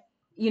any?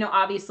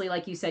 Obviously,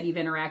 like you said, you've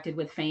interacted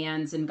with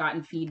fans and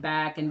gotten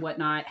feedback and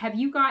whatnot. Have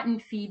you gotten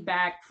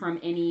feedback from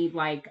any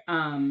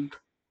from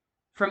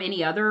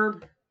any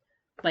other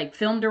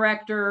film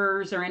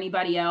directors or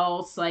anybody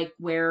else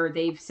where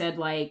they've said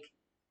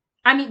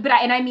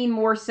I mean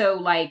more so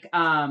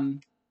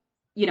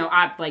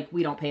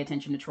we don't pay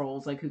attention to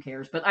trolls, who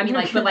cares? But I mean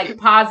but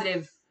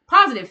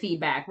positive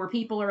feedback where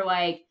people are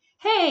like,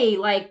 hey,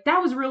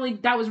 that was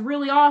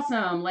really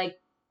awesome,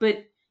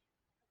 but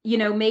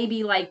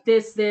maybe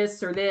this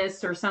or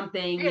this or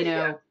something,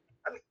 Yeah.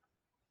 I mean,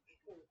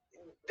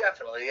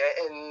 definitely.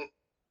 And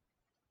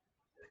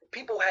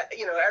people have,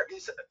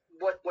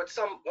 what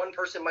one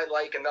person might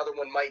like, another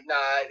one might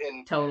not.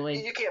 And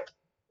totally. You can't,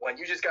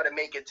 you just got to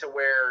make it to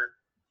where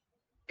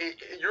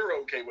you're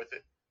okay with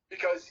it,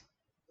 because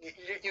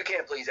you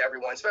can't please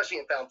everyone, especially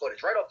in found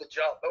footage. Right off the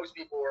jump, most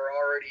people are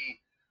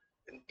already,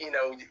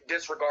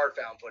 disregard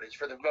found footage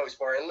for the most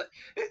part. And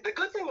the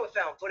good thing with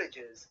found footage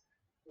is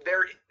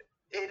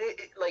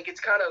it's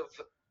kind of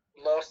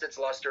lost its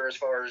luster as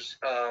far as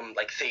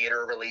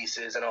theater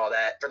releases and all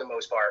that for the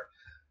most part,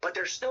 but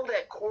there's still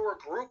that core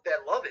group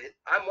that love it.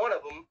 I'm one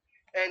of them,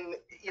 and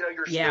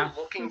you're still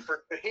looking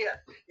for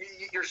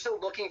you're still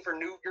looking for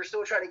new. You're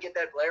still trying to get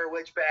that Blair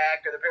Witch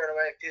back or the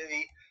Paranormal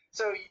Activity.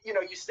 So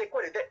you stick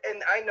with it,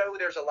 and I know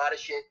there's a lot of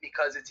shit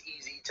because it's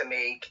easy to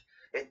make.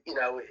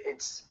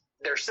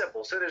 They're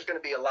simple, so there's going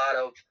to be a lot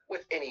of,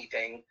 with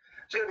anything,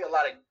 there's going to be a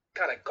lot of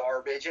kind of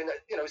garbage, and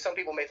some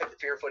people may think the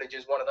Fear Footage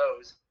is one of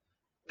those.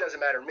 Doesn't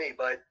matter to me,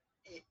 but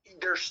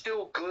there's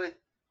still good.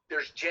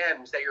 There's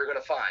gems that you're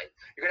gonna find.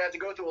 You're gonna have to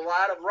go through a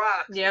lot of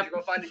rocks. Yep. You're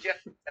gonna find the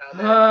gems down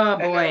there. Oh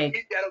boy.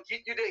 That'll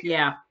keep you digging.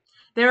 Yeah.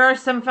 There are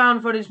some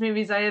found footage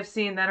movies I have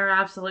seen that are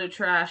absolute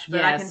trash,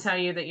 but I can tell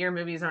you that your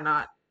movies are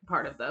not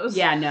part of those.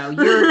 Yeah, no.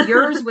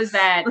 Yours was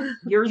that.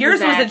 Yours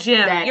was a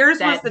gem. Yours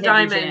was the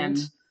diamond.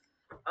 Gem.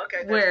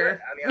 Okay, that's good.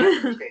 I mean, I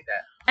appreciate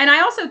that. And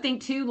I also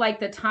think too,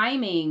 the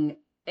timing.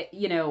 I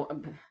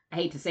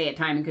hate to say it,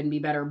 timing couldn't be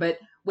better, but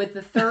with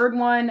the third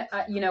one,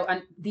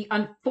 the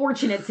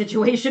unfortunate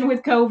situation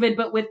with COVID,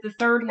 but with the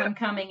third one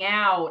coming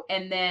out,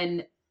 and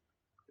then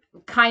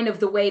kind of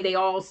the way they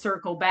all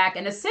circle back,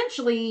 and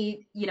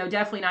essentially,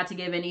 definitely not to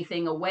give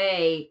anything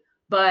away,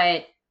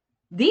 but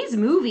these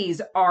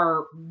movies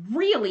are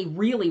really,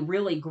 really,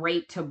 really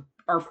great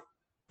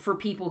for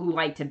people who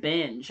like to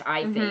binge,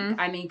 I think. Mhm.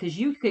 I mean, because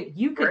you could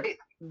Right.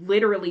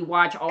 literally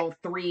watch all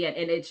three, and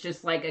it's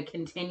just like a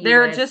continuous.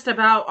 They're just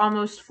about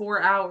almost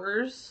 4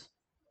 hours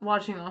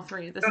watching all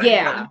three at the same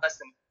Yeah. time. Less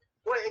than,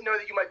 well, no,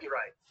 you might be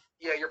right.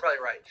 Yeah, you're probably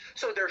right.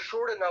 So they're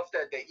short enough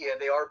that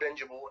they are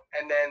bingeable,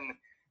 and then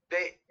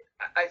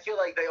I feel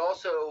like they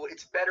also,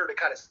 it's better to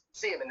kind of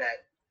see them in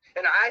that.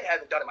 And I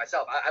haven't done it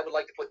myself. I would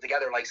like to put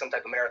together like some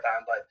type of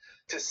marathon, but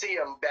to see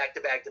them back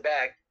to back to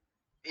back,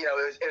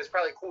 it was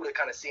probably cool to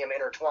kind of see them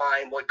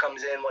intertwine, what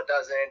comes in, what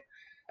doesn't,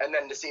 and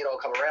then to see it all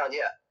come around.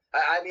 Yeah,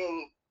 I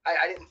mean,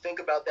 I didn't think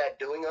about that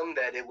doing them,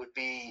 that it would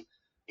be,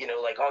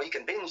 like, oh, you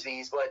can binge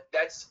these, but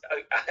that's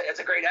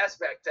a great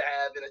aspect to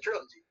have in a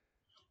trilogy.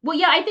 Well,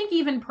 yeah, I think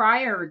even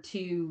prior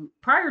to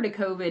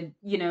COVID,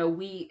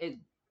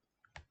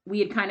 we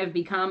had kind of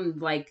become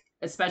like,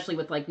 especially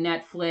with like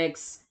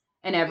Netflix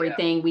and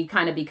everything, we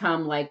kind of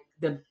become like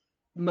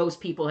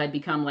most people had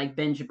become like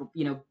binge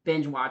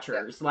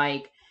watchers,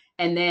 like,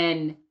 and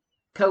then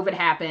COVID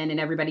happened and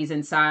everybody's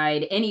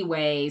inside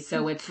anyway,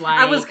 so it's like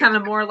I was kind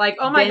of more like,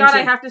 oh my god,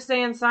 I binging. have to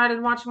stay inside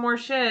and watch more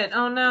shit.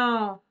 Oh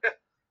no.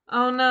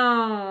 Oh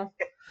no.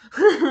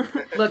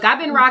 Look, I've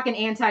been rocking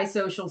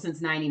Antisocial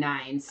since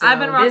 '99. So I've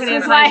been rocking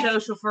this is like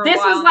Antisocial for a while.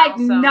 this was like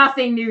now, so.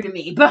 nothing new to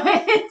me, but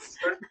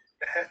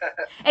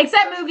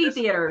except movie This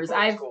theaters.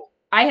 is cool.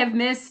 I have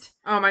missed.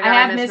 Oh my god,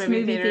 I have missed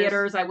movie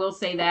theaters. I will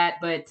say that,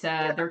 but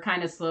they're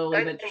kind of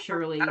slowly but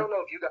surely. I don't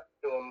know if you guys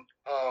do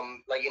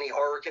them, like any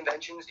horror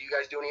conventions. Do you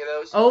guys do any of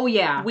those? Oh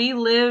yeah, We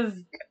live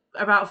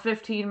about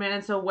 15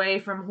 minutes away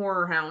from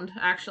Horror Hound,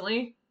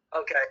 actually.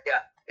 Okay,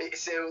 yeah.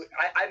 So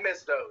I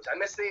miss those. I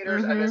miss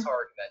theaters. I miss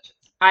horror conventions.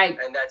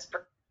 And that's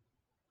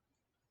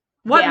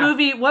What Yeah.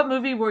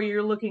 movie were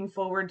you looking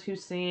forward to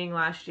seeing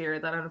last year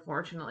that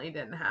unfortunately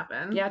didn't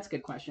happen? yeah, that's a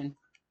good question.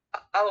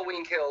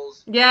 Halloween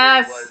Kills.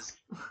 Yes. Was,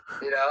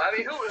 I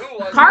mean, who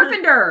was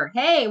Carpenter.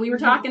 Hey, we were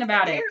talking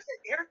about it.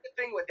 Here's the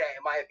thing with that,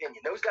 in my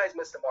opinion. Those guys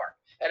missed the mark.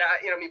 And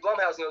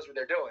Blumhouse knows what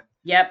they're doing.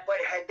 Yep. But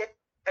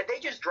had they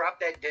just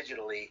dropped that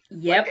digitally,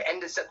 Yep. like the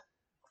end of September,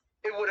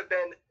 it would have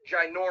been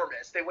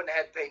ginormous. They wouldn't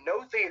have had to pay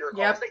no theater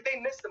Yep. costs. They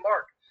missed the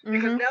mark.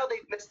 Because now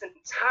they've missed an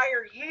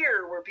entire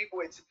year where people,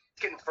 it's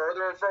getting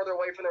further and further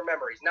away from their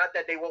memories. Not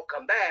that they won't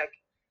come back,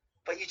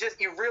 but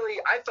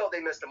I felt they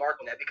missed the mark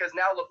on that, because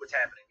now look what's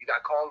happening. You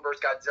got Kong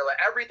vs. Godzilla.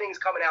 Everything's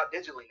coming out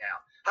digitally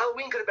now.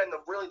 Halloween could have been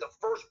the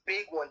first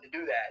big one to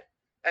do that,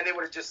 and they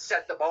would have just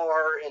set the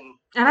bar. And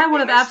I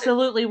would have missed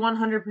absolutely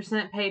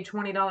 100% paid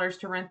 $20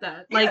 to rent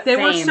that. Yeah, Like, there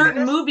were same.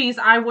 certain movies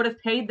I would have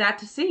paid that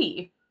to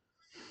see.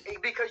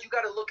 Because you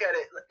got to look at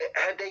it.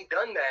 Had they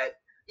done that,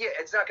 yeah,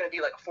 it's not going to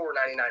be like a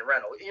 $4.99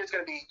 rental. It's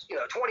going to be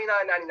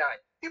 $29.99.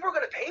 People are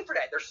going to pay for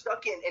that. They're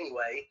stuck in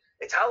anyway.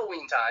 It's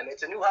Halloween time.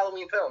 It's a new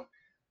Halloween film.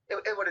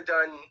 It would have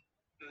done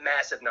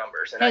massive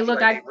numbers. And Hey, I feel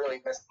look, like they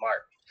really missed the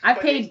mark. I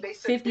But paid they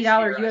said this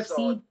 $50 year, I saw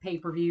UFC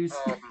pay-per-views.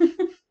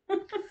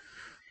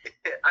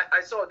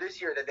 I saw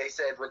this year that they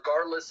said,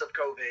 regardless of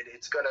COVID,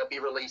 it's going to be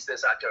released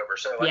this October.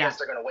 So I guess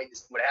they're going to wait to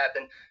see what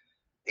happens.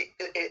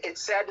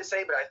 It's sad to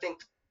say, but I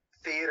think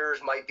theaters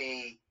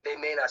they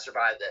may not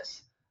survive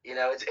this.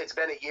 It's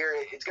been a year.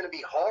 It's going to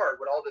be hard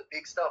with all the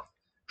big stuff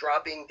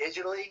dropping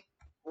digitally.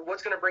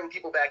 What's going to bring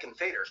people back in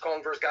theaters?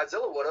 Kong vs.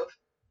 Godzilla would have.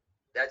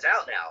 That's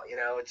out now,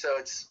 and so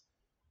it's,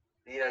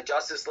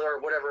 Justice League or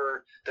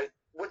whatever.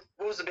 What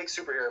was the big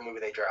superhero movie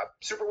they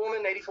dropped?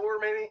 Superwoman '84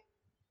 maybe.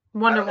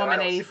 Wonder I don't know, I Woman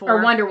don't see- 84.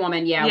 Or Wonder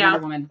Woman, Yeah. Wonder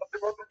Woman.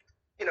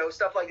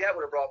 Stuff like that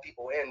would have brought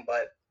people in,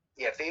 but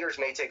yeah, theaters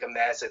may take a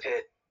massive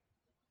hit.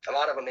 A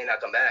lot of them may not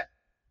come back.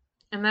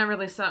 And that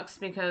really sucks,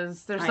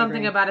 because there's I something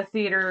agree. about a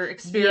theater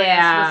experience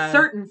Yeah. with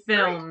certain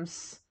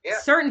films. Yeah.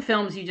 Certain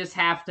films you just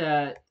have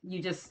to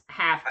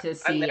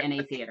see never- in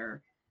a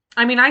theater.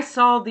 I mean, I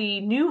saw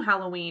the new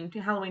Halloween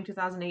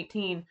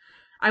 2018.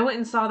 I went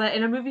and saw that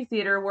in a movie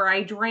theater where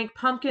I drank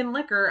pumpkin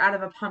liquor out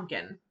of a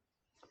pumpkin.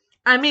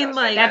 I mean, Sounds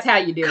like, That's how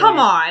you do come it.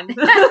 on.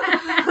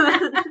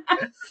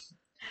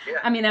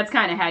 I mean, that's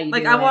kind of how you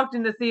Like, do I it. walked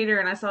in the theater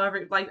and I saw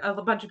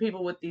a bunch of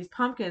people with these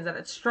pumpkins and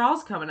it's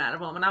straws coming out of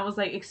them. And I was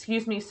like,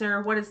 excuse me,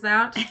 sir, what is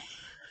that?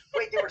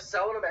 Wait, they were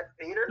selling them at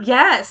the theater?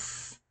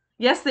 Yes.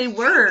 Yes, they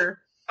were.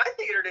 My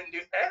theater didn't do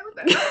that. What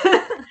the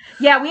hell?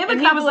 Yeah, we have a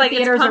And he couple was of like, it's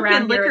theaters pumpkin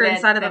around liquor here that,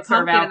 inside of that a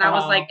serve pumpkin. And I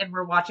was alcohol. like, and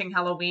we're watching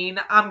Halloween.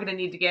 I'm going to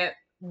need to get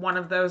one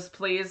of those,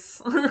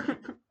 please. Like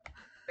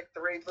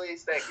 3,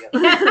 please. Thank you.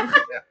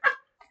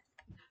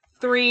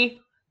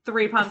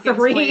 Three pumpkins,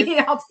 Three.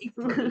 please. I'll take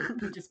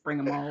 3. Just bring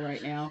them all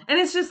right now. And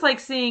it's just like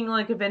seeing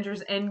like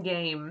Avengers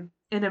Endgame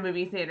in a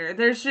movie theater.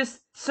 There's just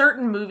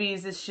certain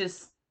movies, it's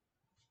just,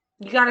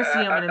 you gotta see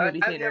them in a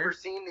movie I've theater. never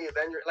seen the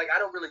Avengers. Like, I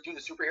don't really do the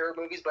superhero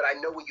movies, but I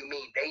know what you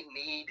mean. They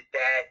need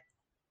that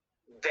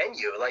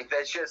venue. Like,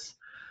 that's just,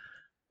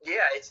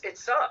 Yeah, it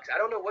sucks. I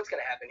don't know what's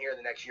going to happen here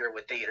the next year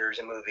with theaters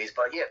and movies,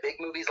 but yeah, big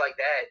movies like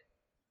that,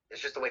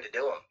 it's just the way to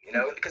do them, you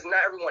know, because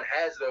not everyone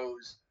has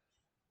those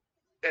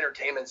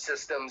entertainment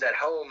systems at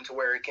home to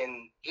where it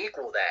can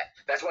equal that.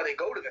 That's why they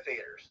go to the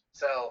theaters.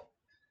 So,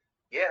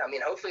 yeah, I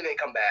mean, hopefully they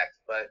come back,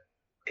 but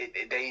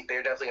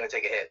they're definitely going to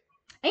take a hit.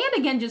 And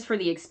again, just for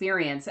the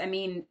experience. I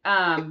mean,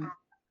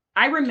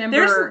 I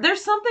remember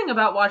there's something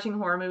about watching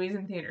horror movies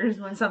in theaters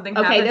when something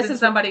okay, happens and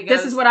somebody goes,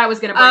 this is what I was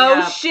going to bring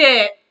oh up.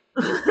 shit.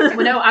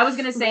 Well, no, I was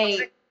going to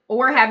say,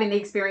 or having the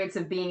experience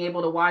of being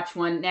able to watch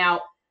one.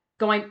 Now,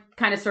 going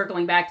kind of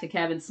circling back to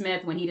Kevin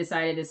Smith when he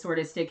decided to sort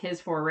of stick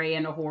his foray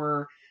into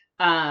horror.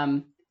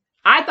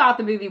 I thought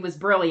the movie was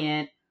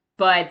brilliant,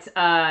 but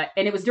and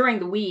it was during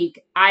the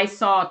week. I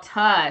saw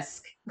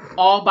Tusk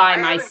all by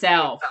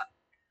myself.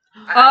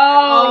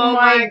 Oh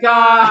my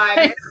god!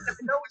 I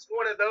know it's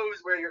one of those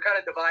where you're kind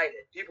of divided.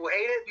 People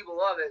hate it, people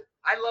love it.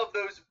 I love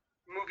those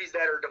movies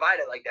that are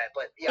divided like that.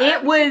 But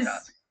yeah,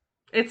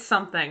 it's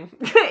something.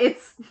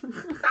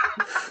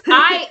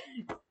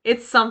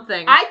 It's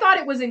something. I thought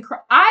it was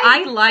incredible.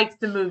 I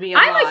liked the movie a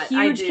lot. I'm a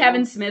huge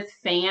Kevin Smith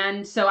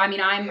fan, so I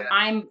mean,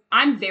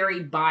 I'm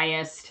very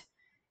biased.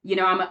 You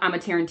know, I'm a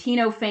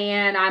Tarantino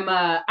fan.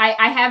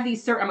 I have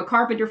these certain. I'm a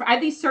Carpenter. I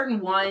have these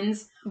certain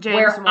ones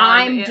where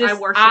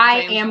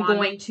I am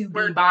going to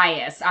be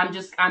biased. I'm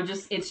just.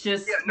 It's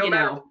just. Yeah, no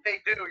matter what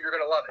they do, you're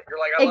gonna love it. You're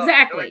like,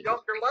 exactly. Love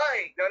it. You're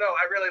lying. No,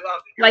 I really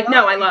love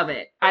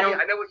it. I love it.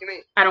 I know what you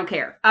mean. I don't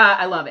care.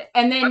 I love it.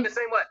 And then I'm the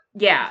same way.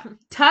 Yeah,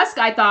 Tusk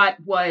I thought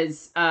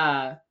was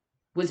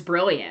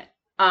brilliant.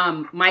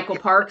 Michael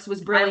Parks was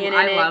brilliant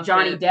in it.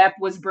 Johnny Depp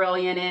was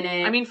brilliant in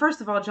it. I mean,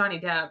 first of all, Johnny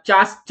Depp.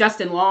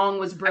 Justin Long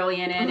was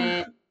brilliant in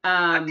it.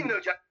 I didn't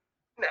know Johnny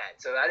that,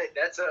 so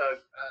that's a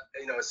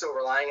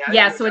silver lining.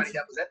 Yeah, so it's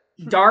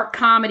dark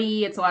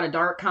comedy. It's a lot of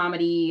dark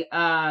comedy.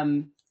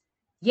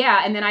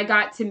 Yeah, and then I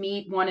got to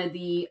meet one of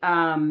the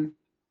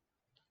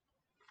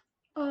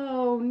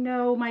oh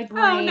no, my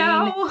brain. Oh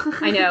no.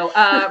 I know.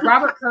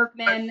 Robert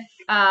Kirkman.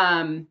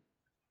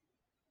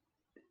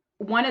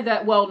 One of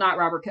the not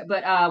Robert,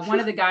 but one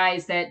of the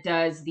guys that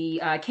does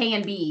the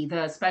K&B,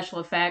 the special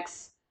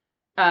effects.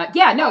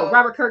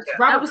 Robert Kurtz.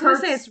 Yeah. I was going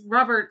to say it's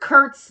Robert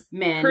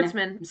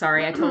Kurtzman. I'm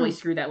sorry, I totally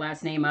screwed that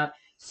last name up.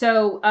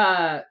 So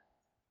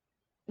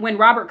when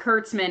Robert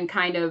Kurtzman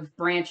kind of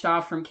branched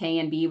off from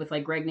K&B with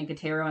like Greg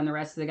Nicotero and the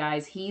rest of the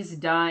guys, he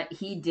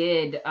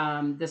did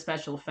the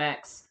special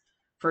effects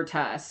for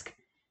Tusk,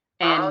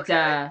 and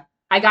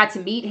I got to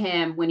meet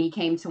him when he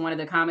came to one of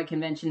the comic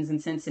conventions in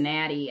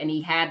Cincinnati, and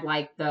he had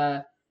like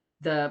the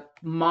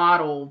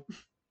model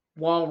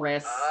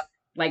walrus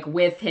like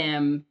with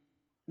him,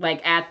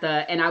 like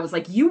and I was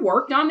like, you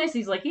worked on this?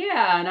 He's like,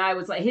 yeah. And I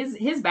was like,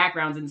 his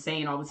background's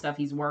insane, all the stuff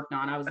he's worked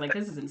on. I was like,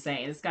 this is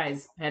insane. This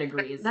guy's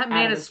pedigree is that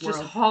man is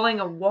just hauling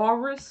a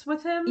walrus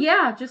with him.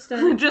 Yeah, just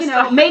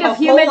made of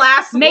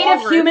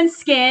human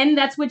skin.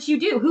 That's what you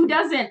do. Who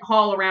doesn't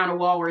haul around a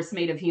walrus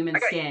made of human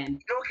skin? You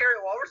don't carry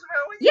a walrus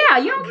around with you? Yeah,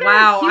 you don't carry.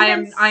 Wow,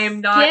 I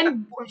am not.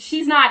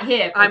 She's not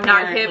hip. I'm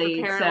not hip.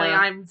 Apparently,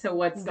 I'm so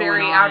what's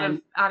very going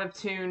on? out of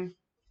tune.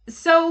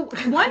 So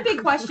one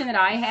big question that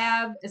I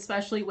have,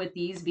 especially with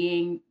these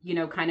being,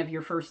 kind of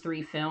your first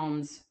 3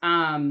 films,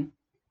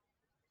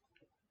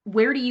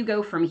 where do you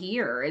go from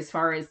here as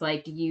far as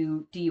like, do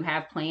you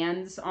have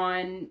plans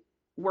on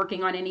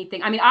working on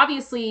anything? I mean,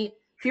 obviously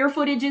Fear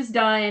Footage is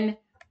done.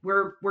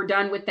 We're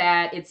done with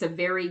that. It's a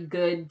very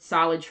good,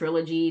 solid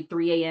trilogy.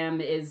 3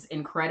 AM is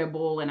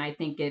incredible. And I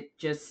think it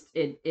just,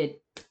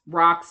 it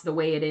rocks the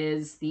way it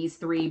is, these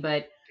 3.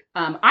 But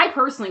I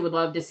personally would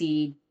love to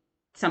see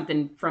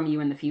something from you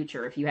in the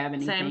future if you have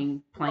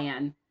anything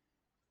planned.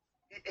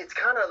 It's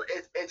kind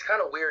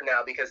of weird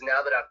now because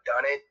now that I've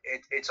done it,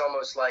 it's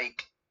almost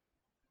like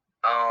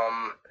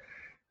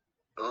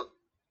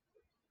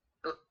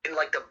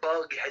like the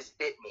bug has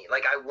bit me.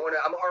 Like I'm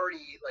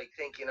already like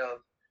thinking of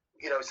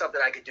something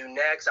I could do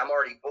next. I'm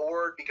already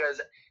bored because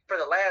for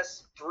the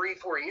last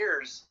 3-4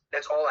 years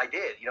that's all I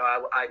did.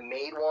 I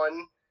made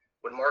one,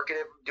 would market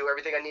it, do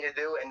everything I need to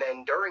do, and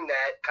then during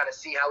that kind of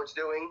see how it's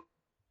doing,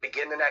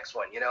 begin the next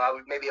one. I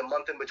would maybe a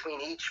month in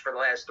between each for the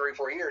last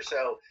 3-4 years.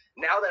 So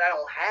now that I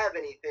don't have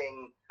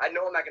anything, I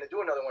know I'm not going to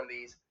do another one of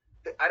these.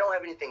 I don't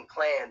have anything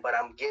planned, but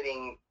I'm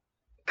getting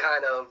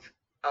kind of,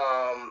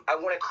 I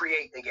want to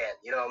create again.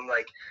 I'm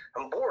like,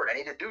 I'm bored. I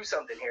need to do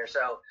something here.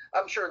 So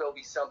I'm sure there'll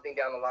be something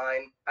down the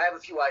line. I have a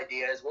few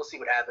ideas. We'll see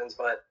what happens.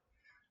 But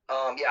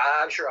yeah,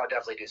 I'm sure I'll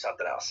definitely do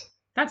something else.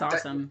 That's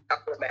awesome. I'm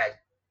mad.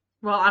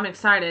 Well, I'm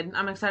excited.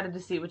 I'm excited to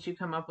see what you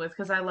come up with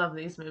because I love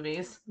these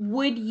movies.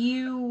 Would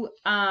you,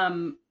 I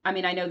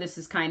mean, I know this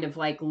is kind of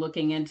like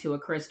looking into a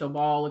crystal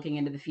ball, looking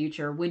into the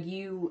future. Would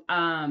you,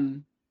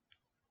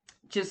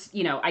 just,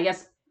 I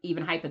guess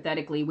even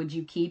hypothetically, would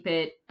you keep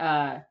it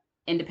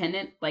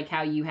independent, like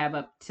how you have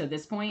up to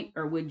this point?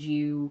 Or would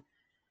you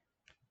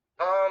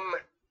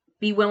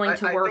be willing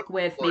to work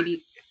with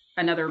maybe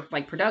another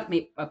like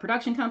a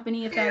production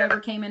company if that ever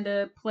came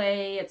into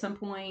play at some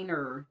point?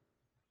 Or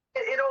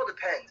it all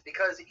depends,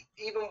 because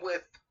even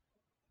with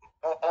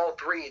all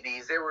three of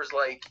these, there was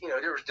like,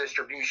 there was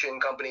distribution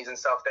companies and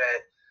stuff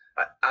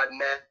that I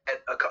met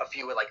at a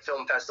few at like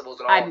film festivals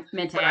and all. I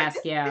meant to ask,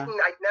 yeah.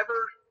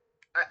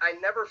 I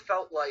never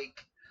felt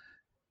like,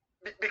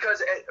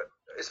 because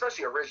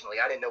especially originally,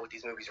 I didn't know what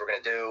these movies were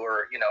going to do,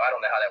 or I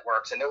don't know how that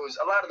works. And there was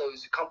a lot of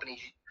those companies.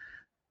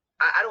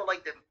 I don't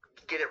like to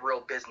get it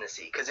real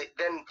businessy, because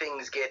then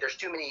things get, there's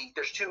too many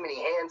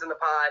hands in the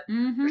pot.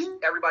 Mm-hmm.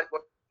 Everybody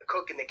wants to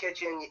cook in the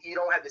kitchen. You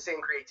don't have the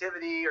same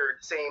creativity or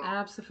the same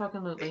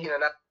Absolutely.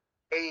 not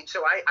age.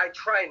 So I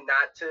try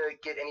not to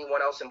get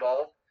anyone else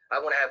involved. I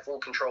want to have full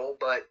control,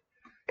 but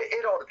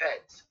it all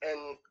depends.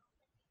 And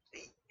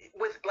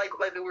with like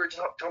we were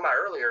talking about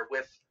earlier,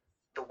 with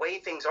the way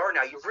things are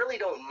now, you really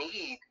don't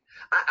need,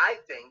 I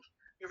think,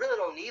 you really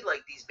don't need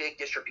like these big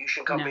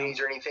distribution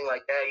companies or anything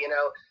like that.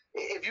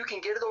 If you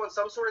can get it on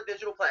some sort of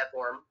digital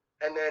platform,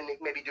 and then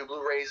maybe do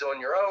Blu-rays on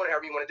your own,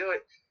 however you want to do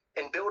it,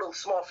 and build a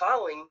small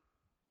following,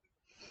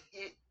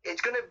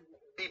 it's going to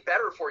be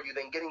better for you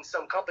than getting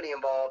some company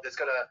involved that's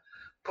going to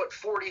put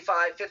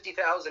 45,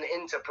 50,000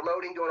 into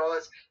promoting, doing all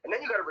this, and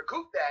then you got to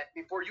recoup that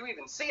before you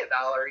even see $1.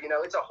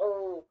 It's a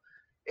whole.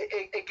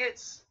 It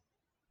gets.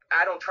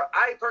 I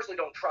personally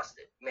don't trust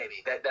it.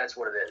 Maybe that's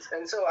what it is,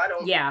 and so I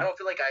don't. Yeah. I don't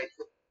feel like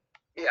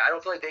I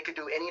don't feel like they could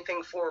do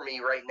anything for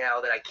me right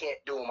now that I can't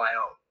do on my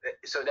own.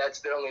 So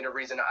that's the only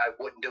reason I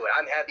wouldn't do it.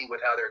 I'm happy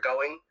with how they're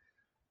going.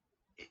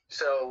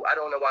 So I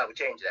don't know why I would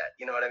change that.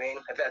 You know what I mean?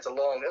 If that's a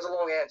long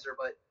answer,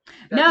 but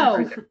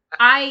no,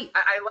 I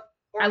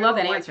love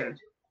that I answer.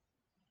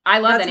 I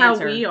love that answer. That's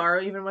how we are,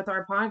 even with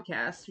our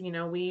podcast.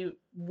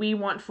 We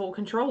want full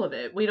control of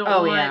it. We don't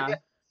want. Yeah.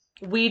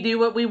 We do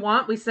what we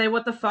want. We say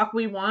what the fuck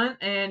we want,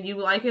 and you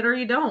like it or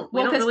you don't.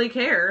 We don't really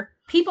care.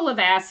 People have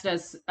asked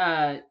us,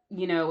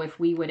 if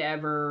we would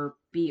ever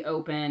be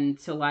open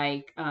to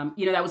like,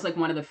 that was like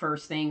one of the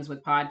first things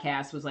with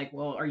podcasts was like,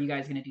 well, are you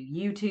guys going to do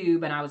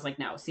YouTube? And I was like,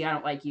 no, see, I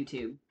don't like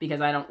YouTube because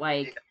I don't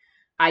like,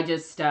 I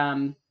just,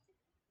 again,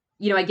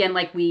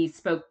 like we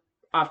spoke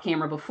off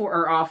camera before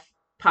or off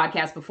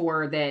podcast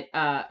before that,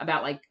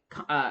 about like,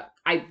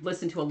 I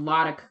listened to a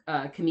lot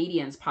of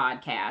comedians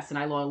podcasts, and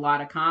I know a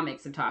lot of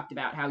comics have talked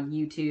about how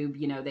YouTube,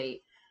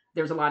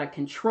 there's a lot of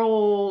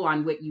control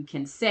on what you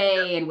can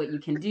say and what you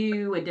can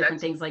do and different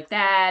things like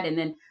that. And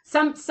then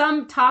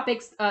some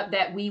topics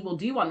that we will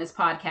do on this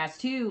podcast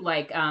too,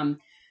 like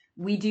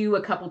we do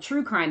a couple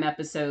true crime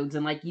episodes,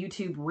 and like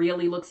YouTube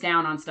really looks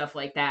down on stuff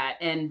like that.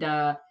 And,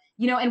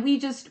 and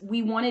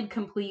we wanted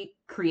complete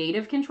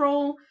creative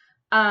control.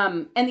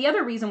 And the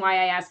other reason why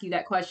I ask you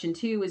that question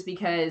too is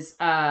because,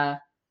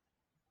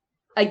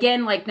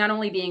 again, like not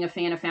only being a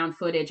fan of found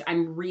footage,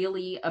 I'm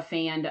really a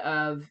fan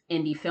of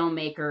indie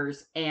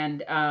filmmakers.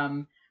 And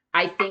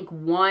I think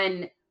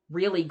one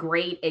really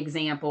great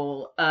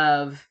example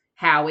of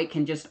how it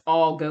can just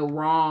all go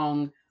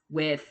wrong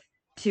with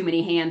too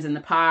many hands in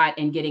the pot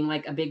and getting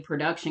like a big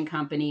production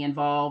company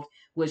involved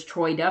was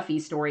Troy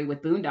Duffy's story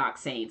with Boondock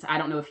Saints. I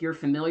don't know if you're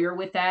familiar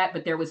with that,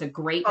 but there was a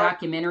great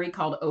documentary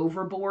called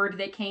Overboard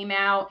that came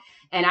out.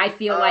 And I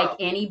feel like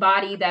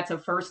anybody that's a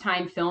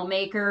first-time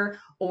filmmaker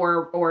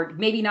or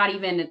maybe not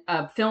even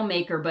a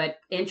filmmaker, but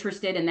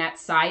interested in that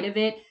side of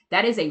it,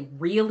 that is a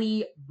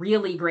really,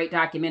 really great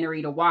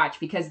documentary to watch,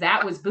 because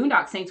that was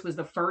Boondock Saints was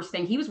the first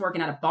thing. He was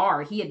working at a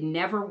bar. He had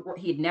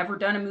never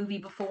done a movie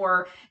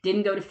before,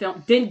 didn't go to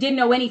film, didn't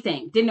know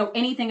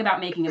anything about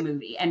making a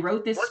movie, and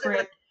wrote this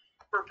script.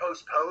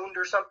 Postponed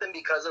or something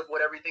because of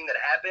everything that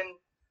happened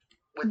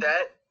with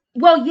that?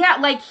 Well, yeah,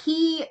 like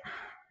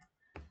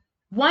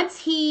once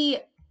he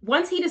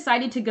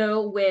decided to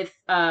go with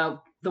the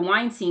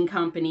Weinstein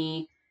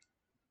Company,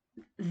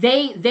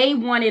 they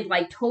wanted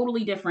like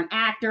totally different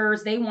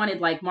actors. They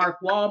wanted like Mark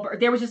Wahlberg.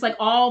 There was just like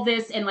all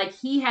this, and like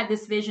he had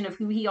this vision of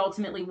who he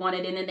ultimately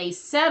wanted, and then they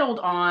settled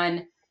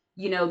on,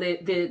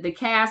 the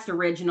cast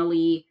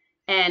originally.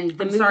 And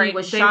the movie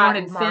was shot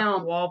and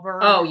filmed. Wahlberg.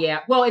 Oh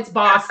yeah, well it's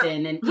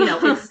Boston, and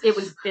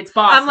it's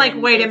Boston. I'm like,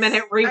 wait a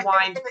minute,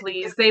 rewind,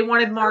 please. They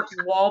wanted Mark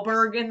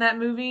Wahlberg in that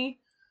movie.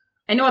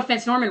 And no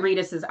offense, Norman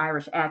Reedus'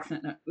 Irish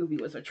accent in that movie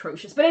was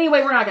atrocious. But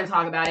anyway, we're not going to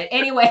talk about it.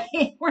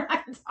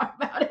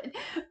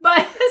 But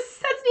that's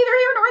neither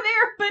here nor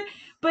there.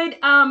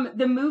 But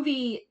the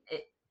movie.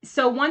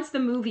 So once the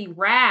movie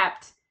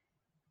wrapped,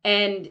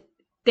 and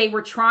they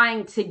were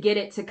trying to get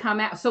it to come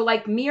out, so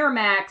like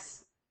Miramax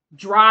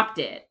dropped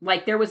it.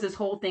 Like there was this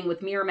whole thing with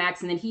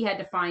Miramax, and then he had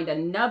to find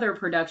another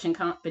production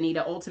company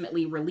to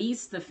ultimately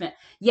release the film.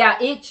 Yeah,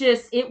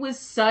 it was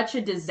such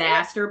a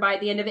disaster by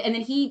the end of it. And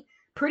then he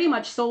pretty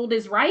much sold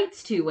his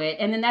rights to it.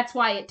 And then that's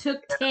why it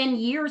took 10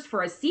 years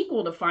for a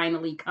sequel to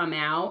finally come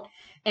out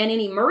and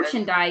any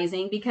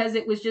merchandising, because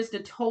it was just a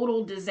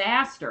total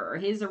disaster.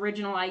 His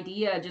original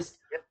idea just,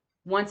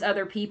 once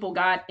other people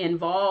got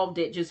involved,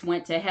 it just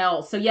went to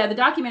hell. So yeah, the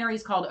documentary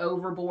is called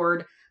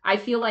Overboard. I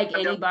feel like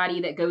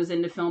anybody that goes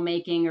into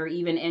filmmaking or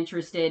even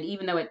interested,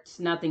 even though it's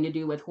nothing to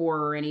do with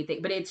horror or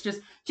anything, but it's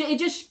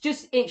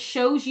it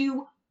shows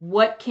you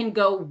what can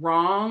go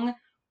wrong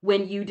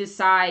when you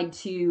decide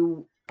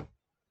to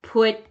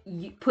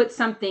put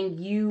something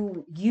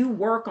you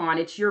work on.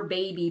 It's your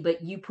baby,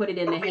 but you put it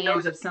in the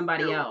hands of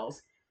somebody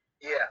else.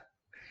 Yeah,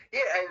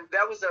 and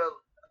that was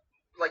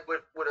like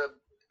with a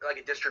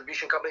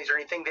distribution companies or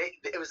anything.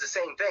 It was the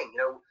same thing.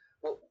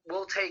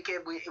 We'll take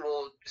it. We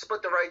will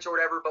split the rights or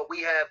whatever, but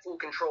we have full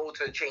control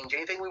to change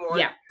anything we want.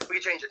 Yeah. We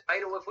can change the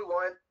title if we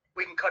want.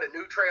 We can cut a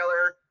new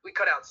trailer. We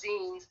cut out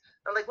scenes.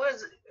 I'm like, what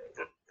is it?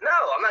 No,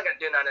 I'm not going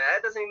to do none of that.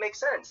 It doesn't even make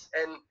sense.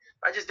 And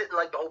I just didn't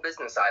like the whole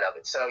business side of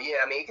it. So,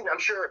 yeah, I mean, I'm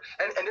sure.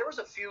 And there was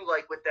a few,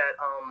 like, with that,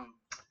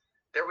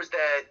 there was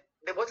that,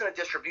 it wasn't a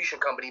distribution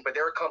company, but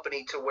they're a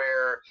company to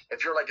where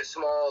if you're like a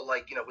small,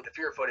 like, with the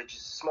Fear Footage,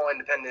 small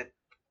independent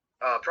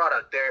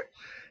product,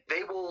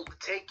 they will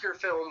take your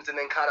films and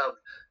then kind of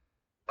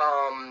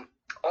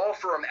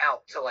offer them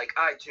out to like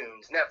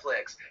iTunes,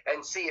 Netflix,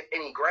 and see if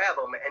any grab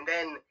them. And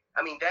then,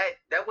 I mean,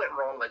 that went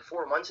wrong like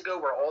 4 months ago,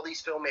 where all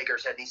these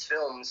filmmakers had these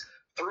films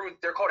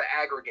they're called an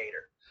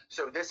aggregator.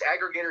 So this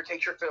aggregator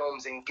takes your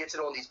films and gets it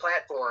on these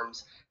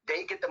platforms.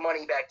 They get the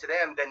money back to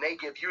them, then they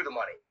give you the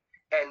money.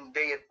 And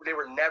they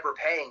were never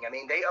paying. I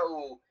mean, they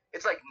owe,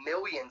 it's like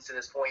millions to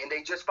this point, and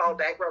they just filed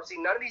bankruptcy.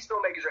 None of these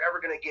filmmakers are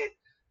ever going to get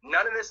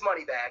none of this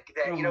money back.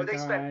 That they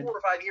spent 4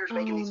 or 5 years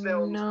making these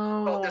films.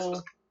 No. Thought this was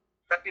a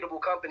reputable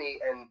company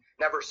and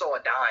never saw a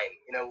dime.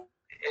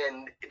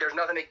 And there's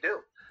nothing they can do.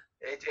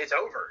 It's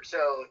over. So,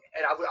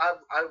 and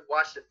I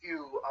watched a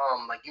few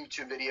like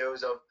YouTube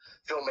videos of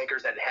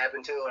filmmakers that it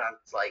happened to, and I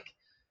was like,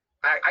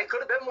 I could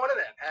have been one of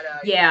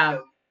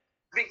them.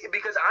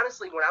 Because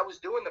honestly, when I was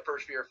doing the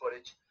first Fear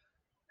Footage,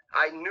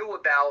 I knew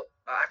about,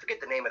 I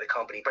forget the name of the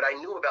company, but I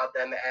knew about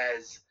them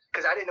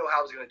because I didn't know how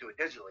I was going to do it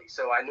digitally.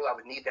 So I knew I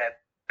would need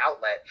that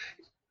outlet.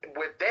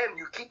 With them,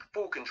 you keep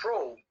full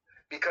control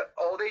because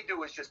all they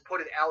do is just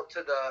put it out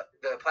to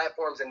the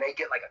platforms and they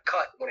get like a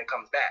cut when it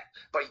comes back.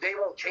 But they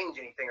won't change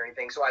anything or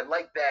anything. So I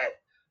like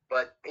that.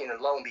 But,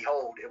 lo and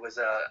behold, it was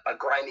a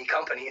grimy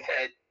company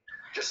that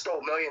just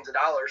stole millions of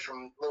dollars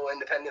from little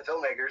independent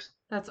filmmakers.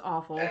 That's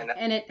awful.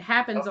 And it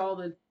happens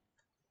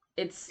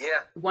it's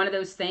one of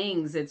those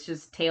things. It's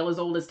just tale as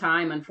old as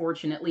time,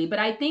 unfortunately. But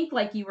I think,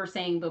 like you were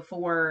saying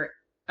before,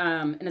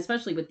 and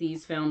especially with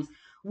these films,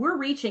 we're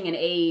reaching an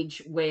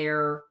age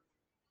where,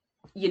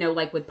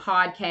 like with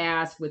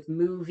podcasts, with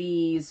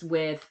movies,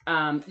 with,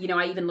 I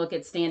even look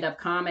at stand-up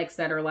comics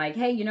that are like,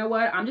 hey, you know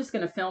what? I'm just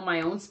going to film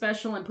my own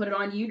special and put it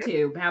on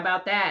YouTube. How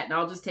about that? And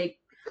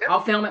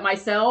I'll film it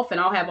myself, and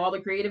I'll have all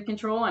the creative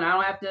control, and I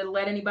don't have to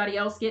let anybody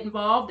else get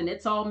involved, and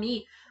it's all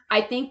me.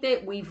 I think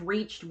that we've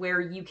reached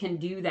where you can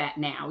do that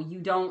now.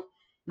 You don't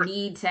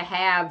need to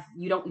have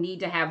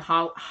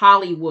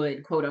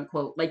Hollywood, quote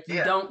unquote. Like,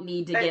 you don't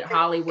need to get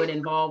Hollywood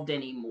involved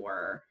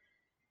anymore.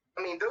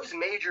 I mean, those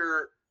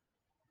major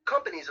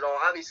companies and all,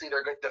 obviously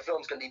the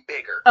film's going to be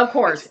bigger. Of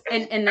course.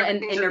 And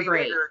they're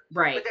great. Bigger,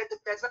 right. But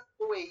that's not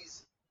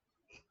always,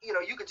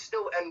 you could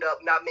still end up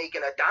not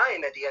making a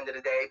dime at the end of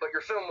the day, but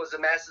your film was a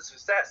massive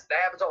success. That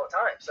happens all the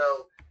time.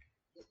 So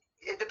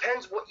it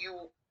depends what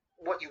you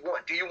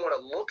want. Do you want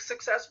to look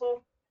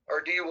successful,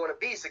 or do you want to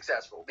be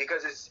successful?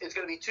 Because it's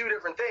going to be two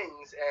different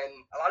things,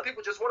 and a lot of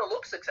people just want to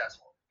look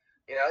successful.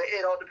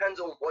 It all depends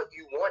on what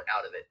you want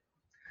out of it.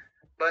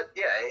 But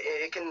yeah,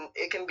 it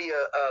can be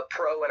a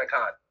pro and a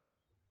con.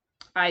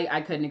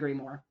 I couldn't agree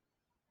more.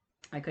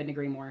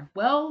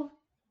 Well,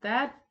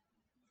 I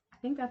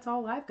think that's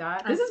all I've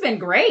got. This has been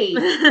great.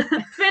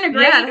 It's been a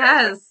great. Yeah, it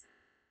has.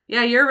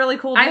 Yeah, you're a really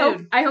cool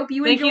dude. I hope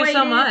you enjoyed it. Thank you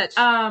so much.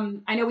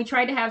 I know we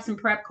tried to have some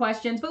prep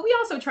questions, but we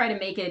also try to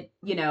make it,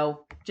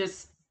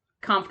 just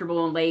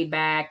comfortable and laid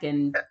back,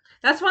 and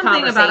that's one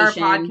thing about our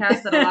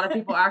podcast that a lot of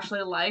people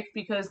actually like,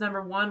 because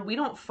number one, we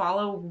don't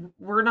follow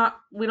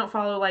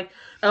like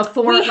a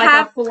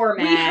format.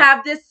 We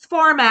have this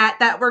format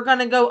that we're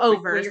gonna go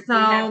over. Here's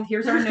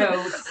our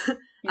notes.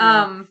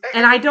 And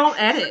I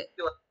don't edit.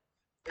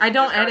 I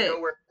don't edit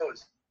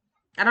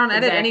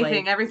Exactly.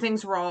 anything.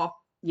 Everything's raw.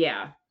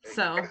 Yeah.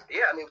 So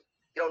yeah, I mean,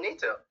 you don't need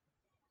to.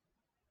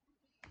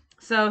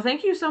 So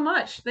thank you so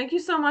much. Thank you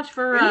so much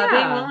for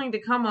being willing to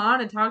come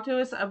on and talk to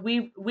us.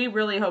 We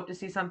really hope to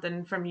see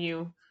something from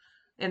you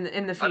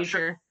in the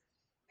future.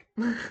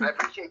 I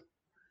appreciate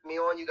me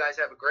on. You guys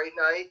have a great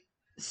night.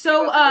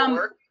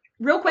 So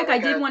real quick, I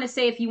did want to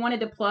say, if you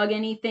wanted to plug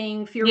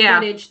anything, Fear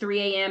Footage 3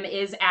 a.m.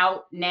 is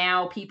out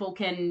now. People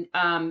can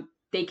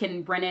they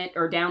can rent it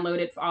or download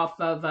it off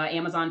of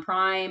Amazon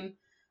Prime,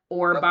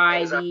 or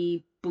buy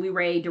the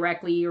Blu-ray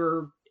directly,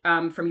 or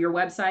from your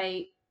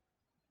website.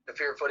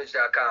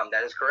 TheFearFootage.com.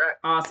 That is correct.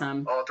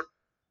 Awesome. All three.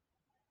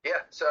 Yeah.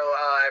 So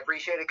I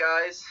appreciate it,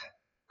 guys.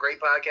 Great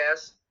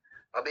podcast.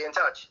 I'll be in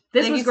touch.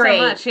 This was great.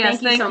 So much.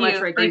 Yes, thank you so much,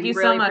 Ricky. Thank you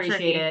really so much,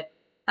 appreciate Ricky. it.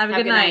 Have a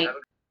good night.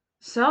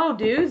 So,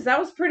 dudes, that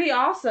was pretty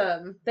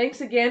awesome.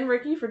 Thanks again,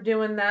 Ricky, for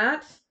doing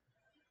that.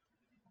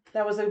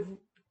 That was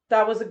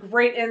a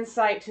great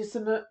insight to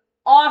some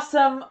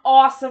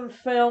awesome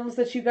films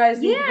that you guys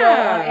need to go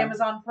on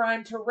Amazon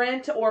Prime to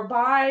rent or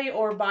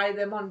buy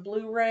them on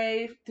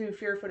Blu-ray through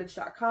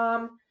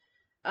fearfootage.com.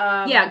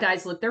 Yeah,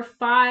 guys, look, they're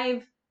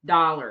 $5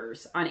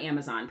 on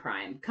Amazon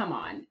Prime. Come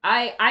on.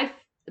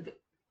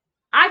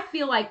 I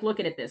feel like, look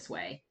at it this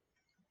way.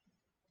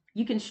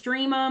 You can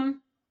stream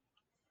them,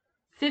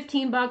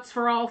 $15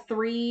 for all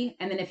three,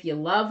 and then if you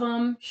love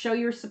them, show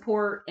your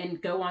support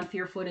and go on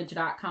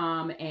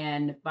fearfootage.com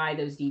and buy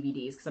those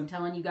DVDs, because I'm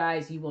telling you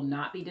guys, you will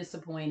not be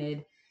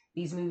disappointed.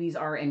 These movies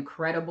are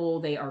incredible.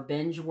 They are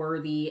binge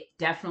worthy.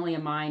 Definitely a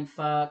mind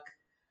fuck.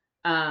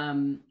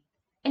 And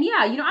yeah,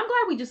 I'm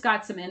glad we just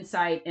got some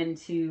insight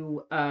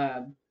into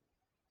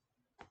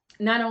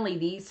not only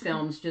these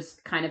films,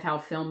 just kind of how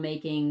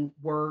filmmaking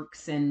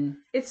works and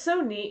It's so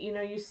neat,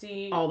 you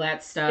see all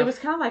that stuff. It was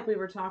kind of like we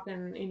were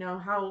talking,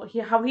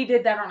 how he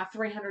did that on a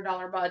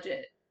 $300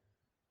 budget.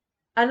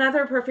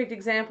 Another perfect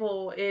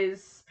example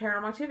is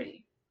Paranormal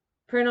Activity.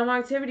 Paranormal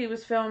Activity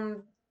was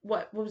filmed,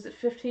 what was it,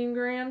 15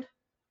 grand?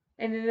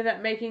 And ended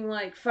up making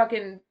like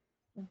fucking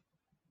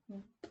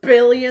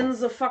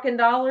billions of fucking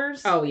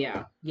dollars. Oh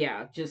yeah.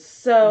 Yeah.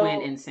 Just So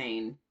went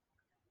insane.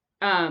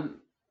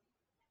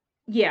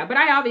 Yeah, but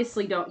I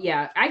obviously don't.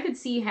 Yeah, I could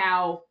see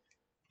how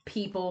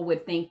people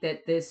would think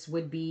that this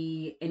would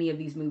be, any of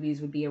these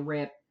movies would be a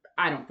rip.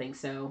 I don't think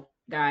so,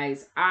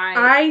 guys.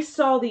 I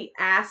saw the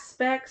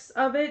aspects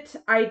of it.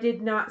 I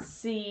did not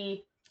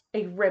see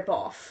a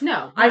ripoff.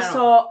 No, I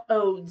saw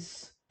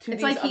odes to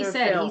it's these like he other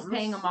said, films. he's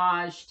paying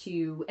homage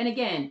to, and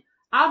again,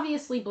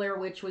 obviously Blair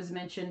Witch was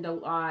mentioned a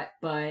lot,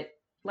 but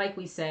like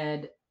we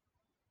said,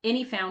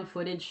 any found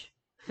footage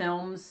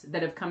films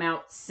that have come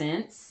out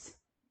since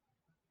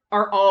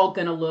are all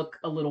gonna look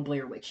a little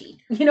Blair Witchy.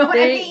 You know what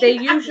I mean? They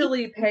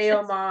usually pay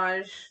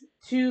homage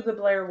to the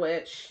Blair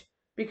Witch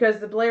because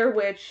the Blair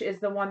Witch is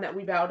the one that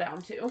we bow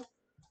down to.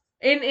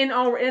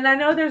 And I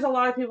know there's a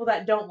lot of people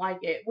that don't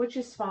like it, which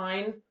is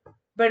fine.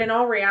 But in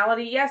all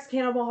reality, yes,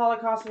 Cannibal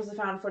Holocaust was a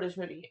found footage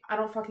movie. I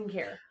don't fucking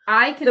care.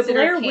 I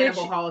consider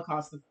Cannibal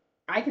Holocaust,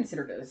 I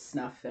considered it a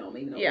snuff film,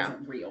 even though it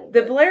wasn't real.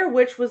 The Blair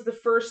Witch was the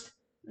first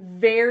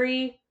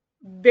very,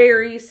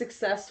 very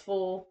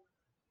successful,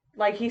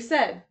 like he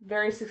said,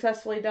 very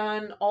successfully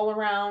done all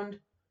around,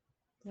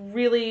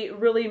 really,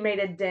 really made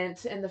a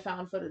dent in the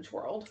found footage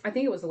world. I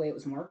think it was the way it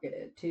was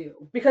marketed,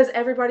 too. Because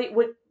everybody,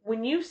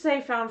 when you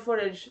say found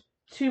footage,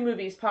 two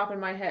movies pop in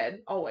my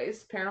head,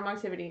 always. Paranormal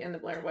Activity and The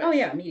Blair Witch. Oh,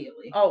 yeah,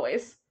 immediately.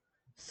 Always.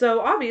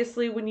 So,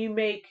 obviously, when you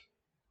make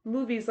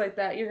movies like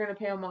that, you're going to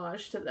pay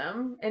homage to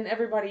them, and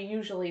everybody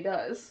usually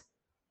does.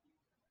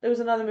 There was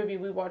another movie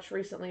we watched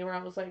recently where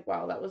I was like,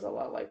 wow, that was a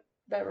lot like,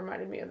 that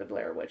reminded me of The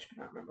Blair Witch, but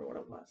I don't remember what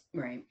it was.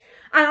 Right.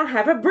 I don't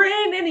have a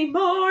brain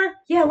anymore.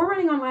 Yeah, we're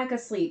running on lack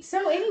of sleep.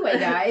 So anyway,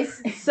 guys.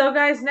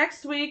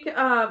 Next week,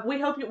 we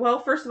hope you, well,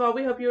 first of all,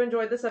 we hope you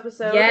enjoyed this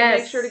episode. Yes.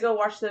 And make sure to go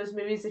watch those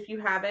movies if you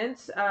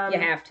haven't. You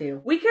have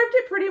to. We kept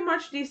it pretty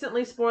much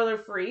decently spoiler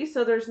free,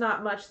 so there's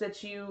not much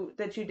that you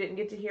didn't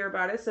get to hear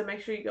about it. So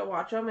make sure you go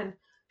watch them and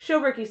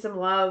show Ricky some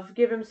love,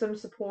 give him some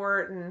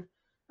support,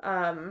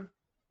 and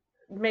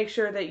make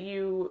sure that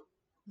you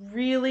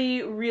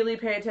really, really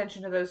pay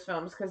attention to those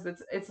films, because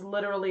it's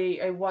literally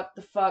a what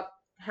the fuck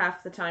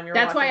half the time you're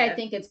That's watching why it. I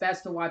think it's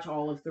best to watch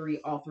all three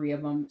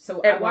of them.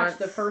 So At I watched once.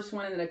 the first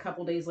one, and then a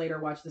couple days later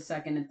watch the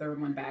second and third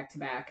one back to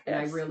back.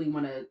 And Yes. I really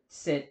want to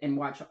sit and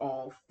watch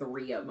all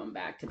three of them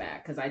back to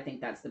back, because I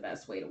think that's the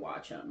best way to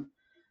watch them.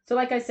 So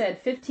like I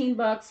said,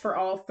 $15 for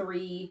all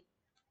three,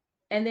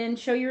 and then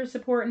show your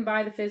support and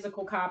buy the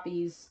physical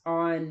copies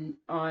on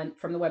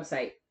from the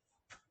website,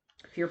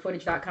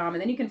 fearfootage.com,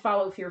 and then you can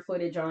follow Fear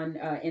Footage on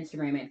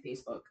Instagram and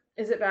Facebook.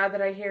 Is it bad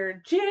that I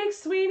hear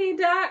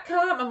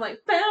JakeSweeney.com? I'm like,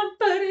 found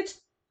footage.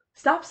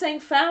 Stop saying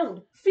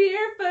found.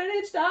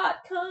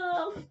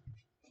 Fearfootage.com.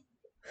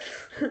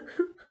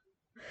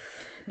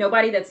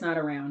 Nobody that's not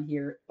around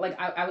here. Like,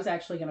 I was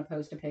actually going to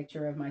post a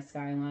picture of my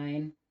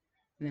skyline,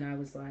 and then I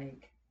was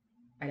like,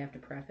 I'd have to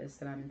preface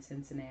that I'm in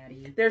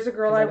Cincinnati. There's a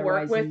girl I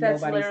work with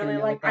that's nobody's literally gonna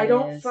know like, what I that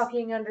don't is.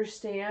 fucking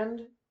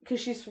understand. Because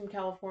she's from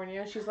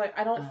California. She's like,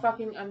 I don't Oh.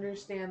 fucking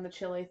understand the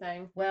chili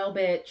thing. Well,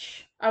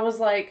 bitch. I was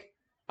like,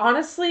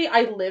 honestly,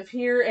 I live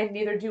here and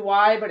neither do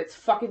I, but it's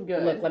fucking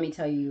good. Look, let me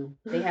tell you,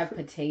 they have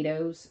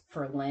potatoes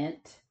for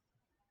Lent,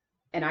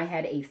 and I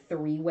had a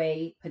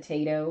 3-way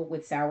potato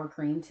with sour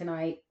cream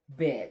tonight.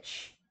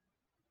 Bitch.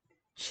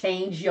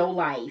 Change your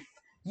life.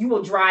 You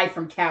will drive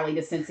from Cali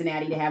to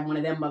Cincinnati to have one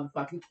of them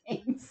motherfucking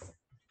things.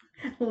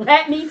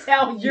 Let me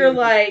tell you. You're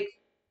like,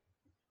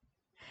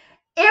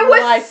 it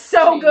was life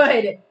so changing.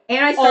 good.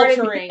 And I started,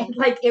 Altering.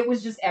 like, it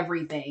was just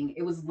everything.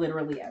 It was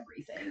literally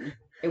everything.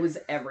 It was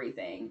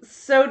everything.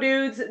 so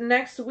dudes,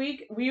 next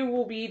week we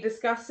will be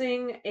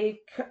discussing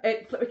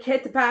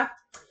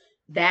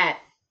That.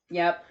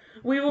 Yep.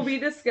 we will be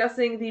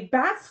discussing the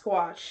Bat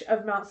Squatch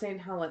of Mount St.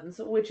 Helens,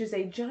 which is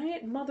a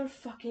giant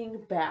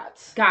motherfucking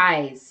bat.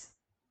 Guys.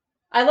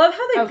 I love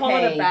how they call it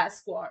Okay. a Bat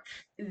Squatch.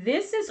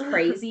 This is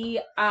crazy.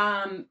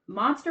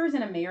 Monsters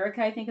in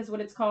America, I think is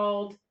what it's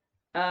called.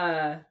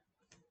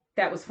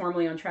 That was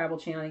formerly on Travel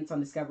Channel. I think it's on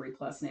Discovery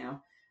Plus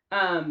now.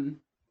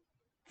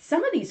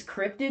 Some of these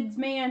cryptids,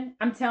 man,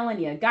 I'm telling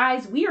you,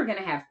 guys, we're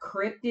gonna have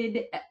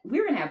cryptid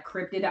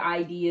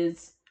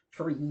ideas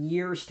for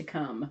years to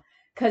come.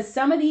 Because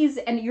some of these,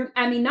 and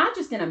not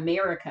just in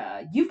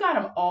America, you've got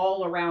them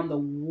all around the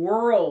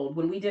world.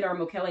 When we did our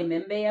Mokele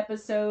Mimbe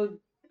episode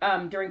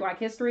during Black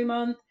History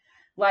Month,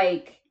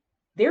 like,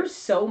 there's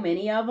so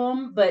many of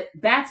them, but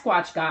Bat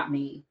Squatch got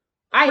me.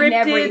 I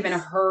never even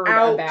heard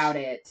about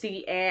it.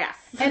 The ass.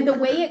 And the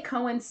way it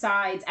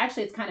coincides,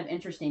 actually, it's kind of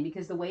interesting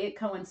because the way it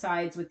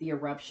coincides with the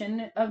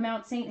eruption of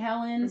Mount St.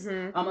 Helens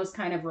almost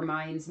kind of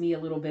reminds me a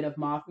little bit of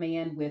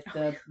Mothman with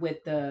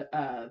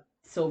the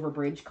Silver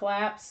Bridge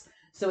collapse.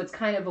 So it's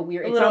kind of a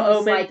weird. It's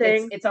almost like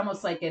it's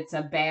almost like it's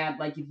a bad.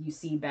 Like if you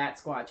see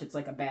Bat Squatch, it's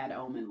like a bad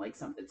omen. Like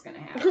something's gonna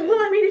happen. Well,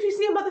 I mean, if you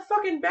see a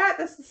motherfucking bat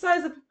that's the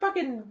size of a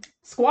fucking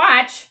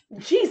Squatch,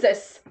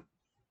 Jesus.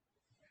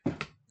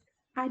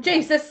 I'd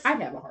Jesus.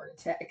 I'd have a heart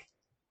attack.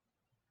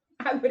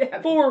 I would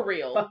have. For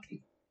real.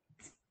 Fucking...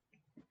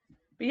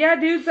 But yeah,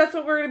 dudes, that's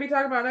what we're going to be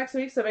talking about next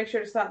week. So make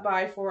sure to stop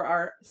by for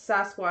our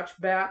Sasquatch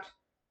Bat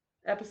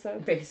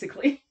episode.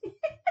 Basically.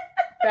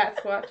 Bat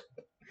Squatch.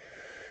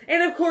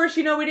 And of course,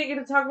 we didn't get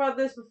to talk about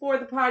this before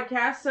the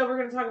podcast, so we're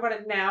going to talk about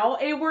it now.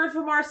 A word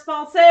from our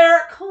sponsor.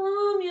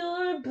 Calm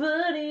your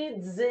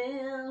buddy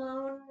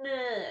down.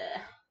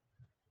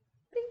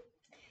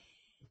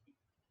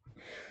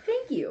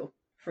 Thank you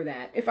for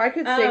that. If I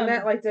could sing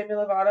that like Demi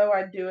Lovato,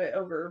 I'd do it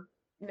over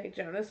Nick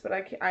Jonas, but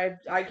I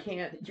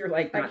can't. You're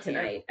like, not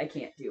tonight. I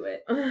can't do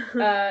it.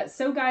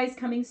 So guys,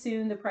 coming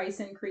soon, the price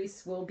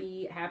increase will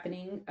be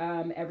happening.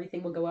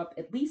 Everything will go up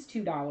at least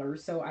 $2,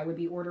 so I would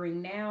be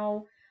ordering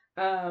now.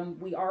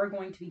 We are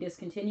going to be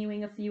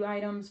discontinuing a few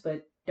items,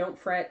 but don't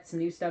fret, some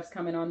new stuff's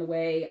coming on the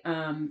way.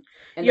 And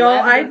y'all,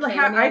 I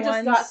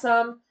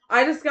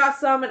just got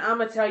some, and I'm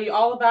gonna tell you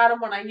all about them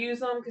when I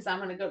use them, because I'm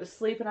gonna go to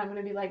sleep and I'm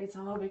gonna be like, it's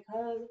all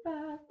because of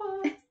that.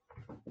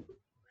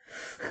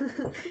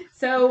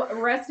 So,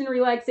 rest and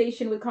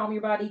relaxation with Calm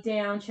Your Body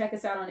Down. Check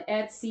us out on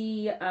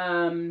Etsy,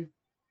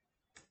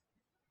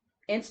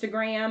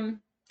 Instagram.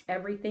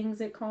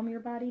 Everything's at Calm Your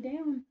Body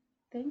Down.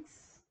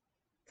 Thanks.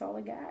 That's all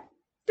I got.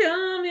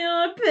 Calm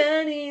your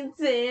body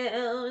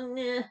down.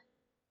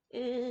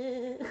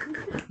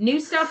 New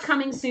stuff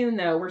coming soon,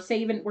 though. We're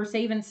saving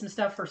some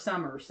stuff for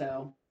summer,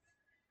 so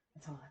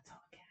that's all I got.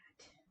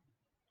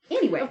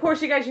 Anyway, of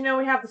course, you guys,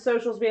 we have the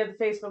socials. We have the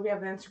Facebook, we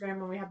have the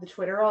Instagram, and we have the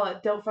Twitter. All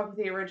at Don't Fuck With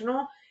The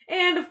Original.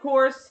 And of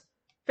course,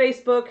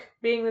 Facebook,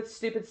 being the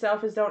stupid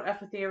self, is Don't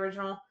F With The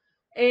Original.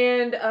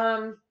 And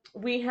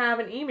we have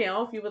an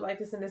email if you would like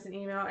to send us an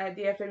email at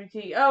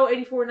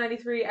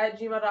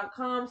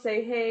dfwto8493@gmail.com.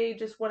 Say hey,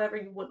 just whatever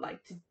you would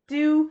like to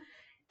do.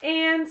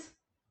 And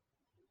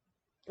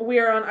we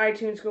are on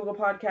iTunes, Google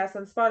Podcasts,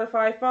 and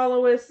Spotify.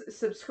 Follow us,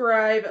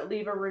 subscribe,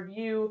 leave a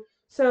review,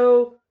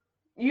 so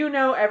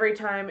every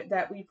time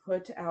that we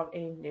put out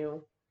a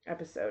new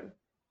episode.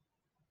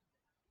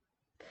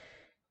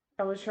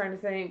 I was trying to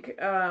think.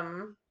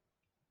 I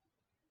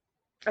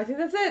think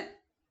that's it.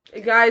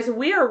 Guys,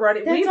 we are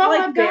running. We've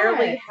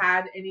barely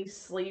had any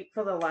sleep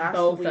for the last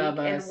week, of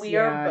us, and we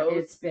are both.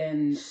 It's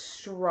been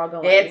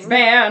struggling. It's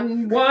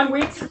been 1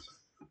 week.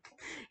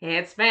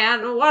 It's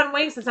been 1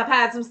 week since I've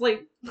had some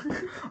sleep.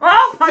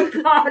 Oh my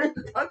god!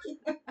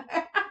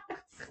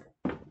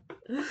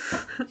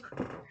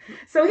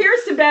 So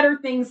here's to better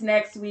things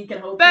next week, and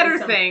hopefully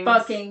some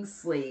fucking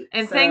sleep.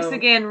 And thanks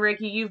again,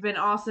 Ricky. You've been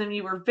awesome.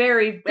 You were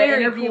very, very cool. The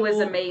interview was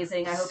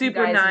amazing. I hope you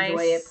guys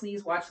enjoy it.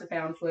 Please watch the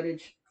found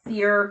footage.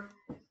 Fear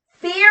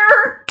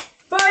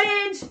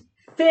footage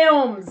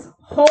films.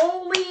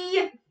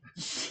 Holy!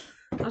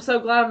 I'm so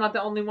glad I'm not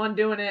the only one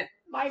doing it.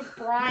 My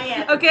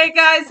Brian. Okay,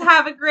 guys,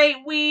 have a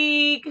great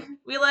week.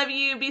 We love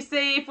you. Be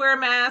safe. Wear a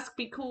mask.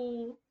 Be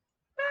cool.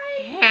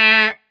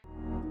 Bye.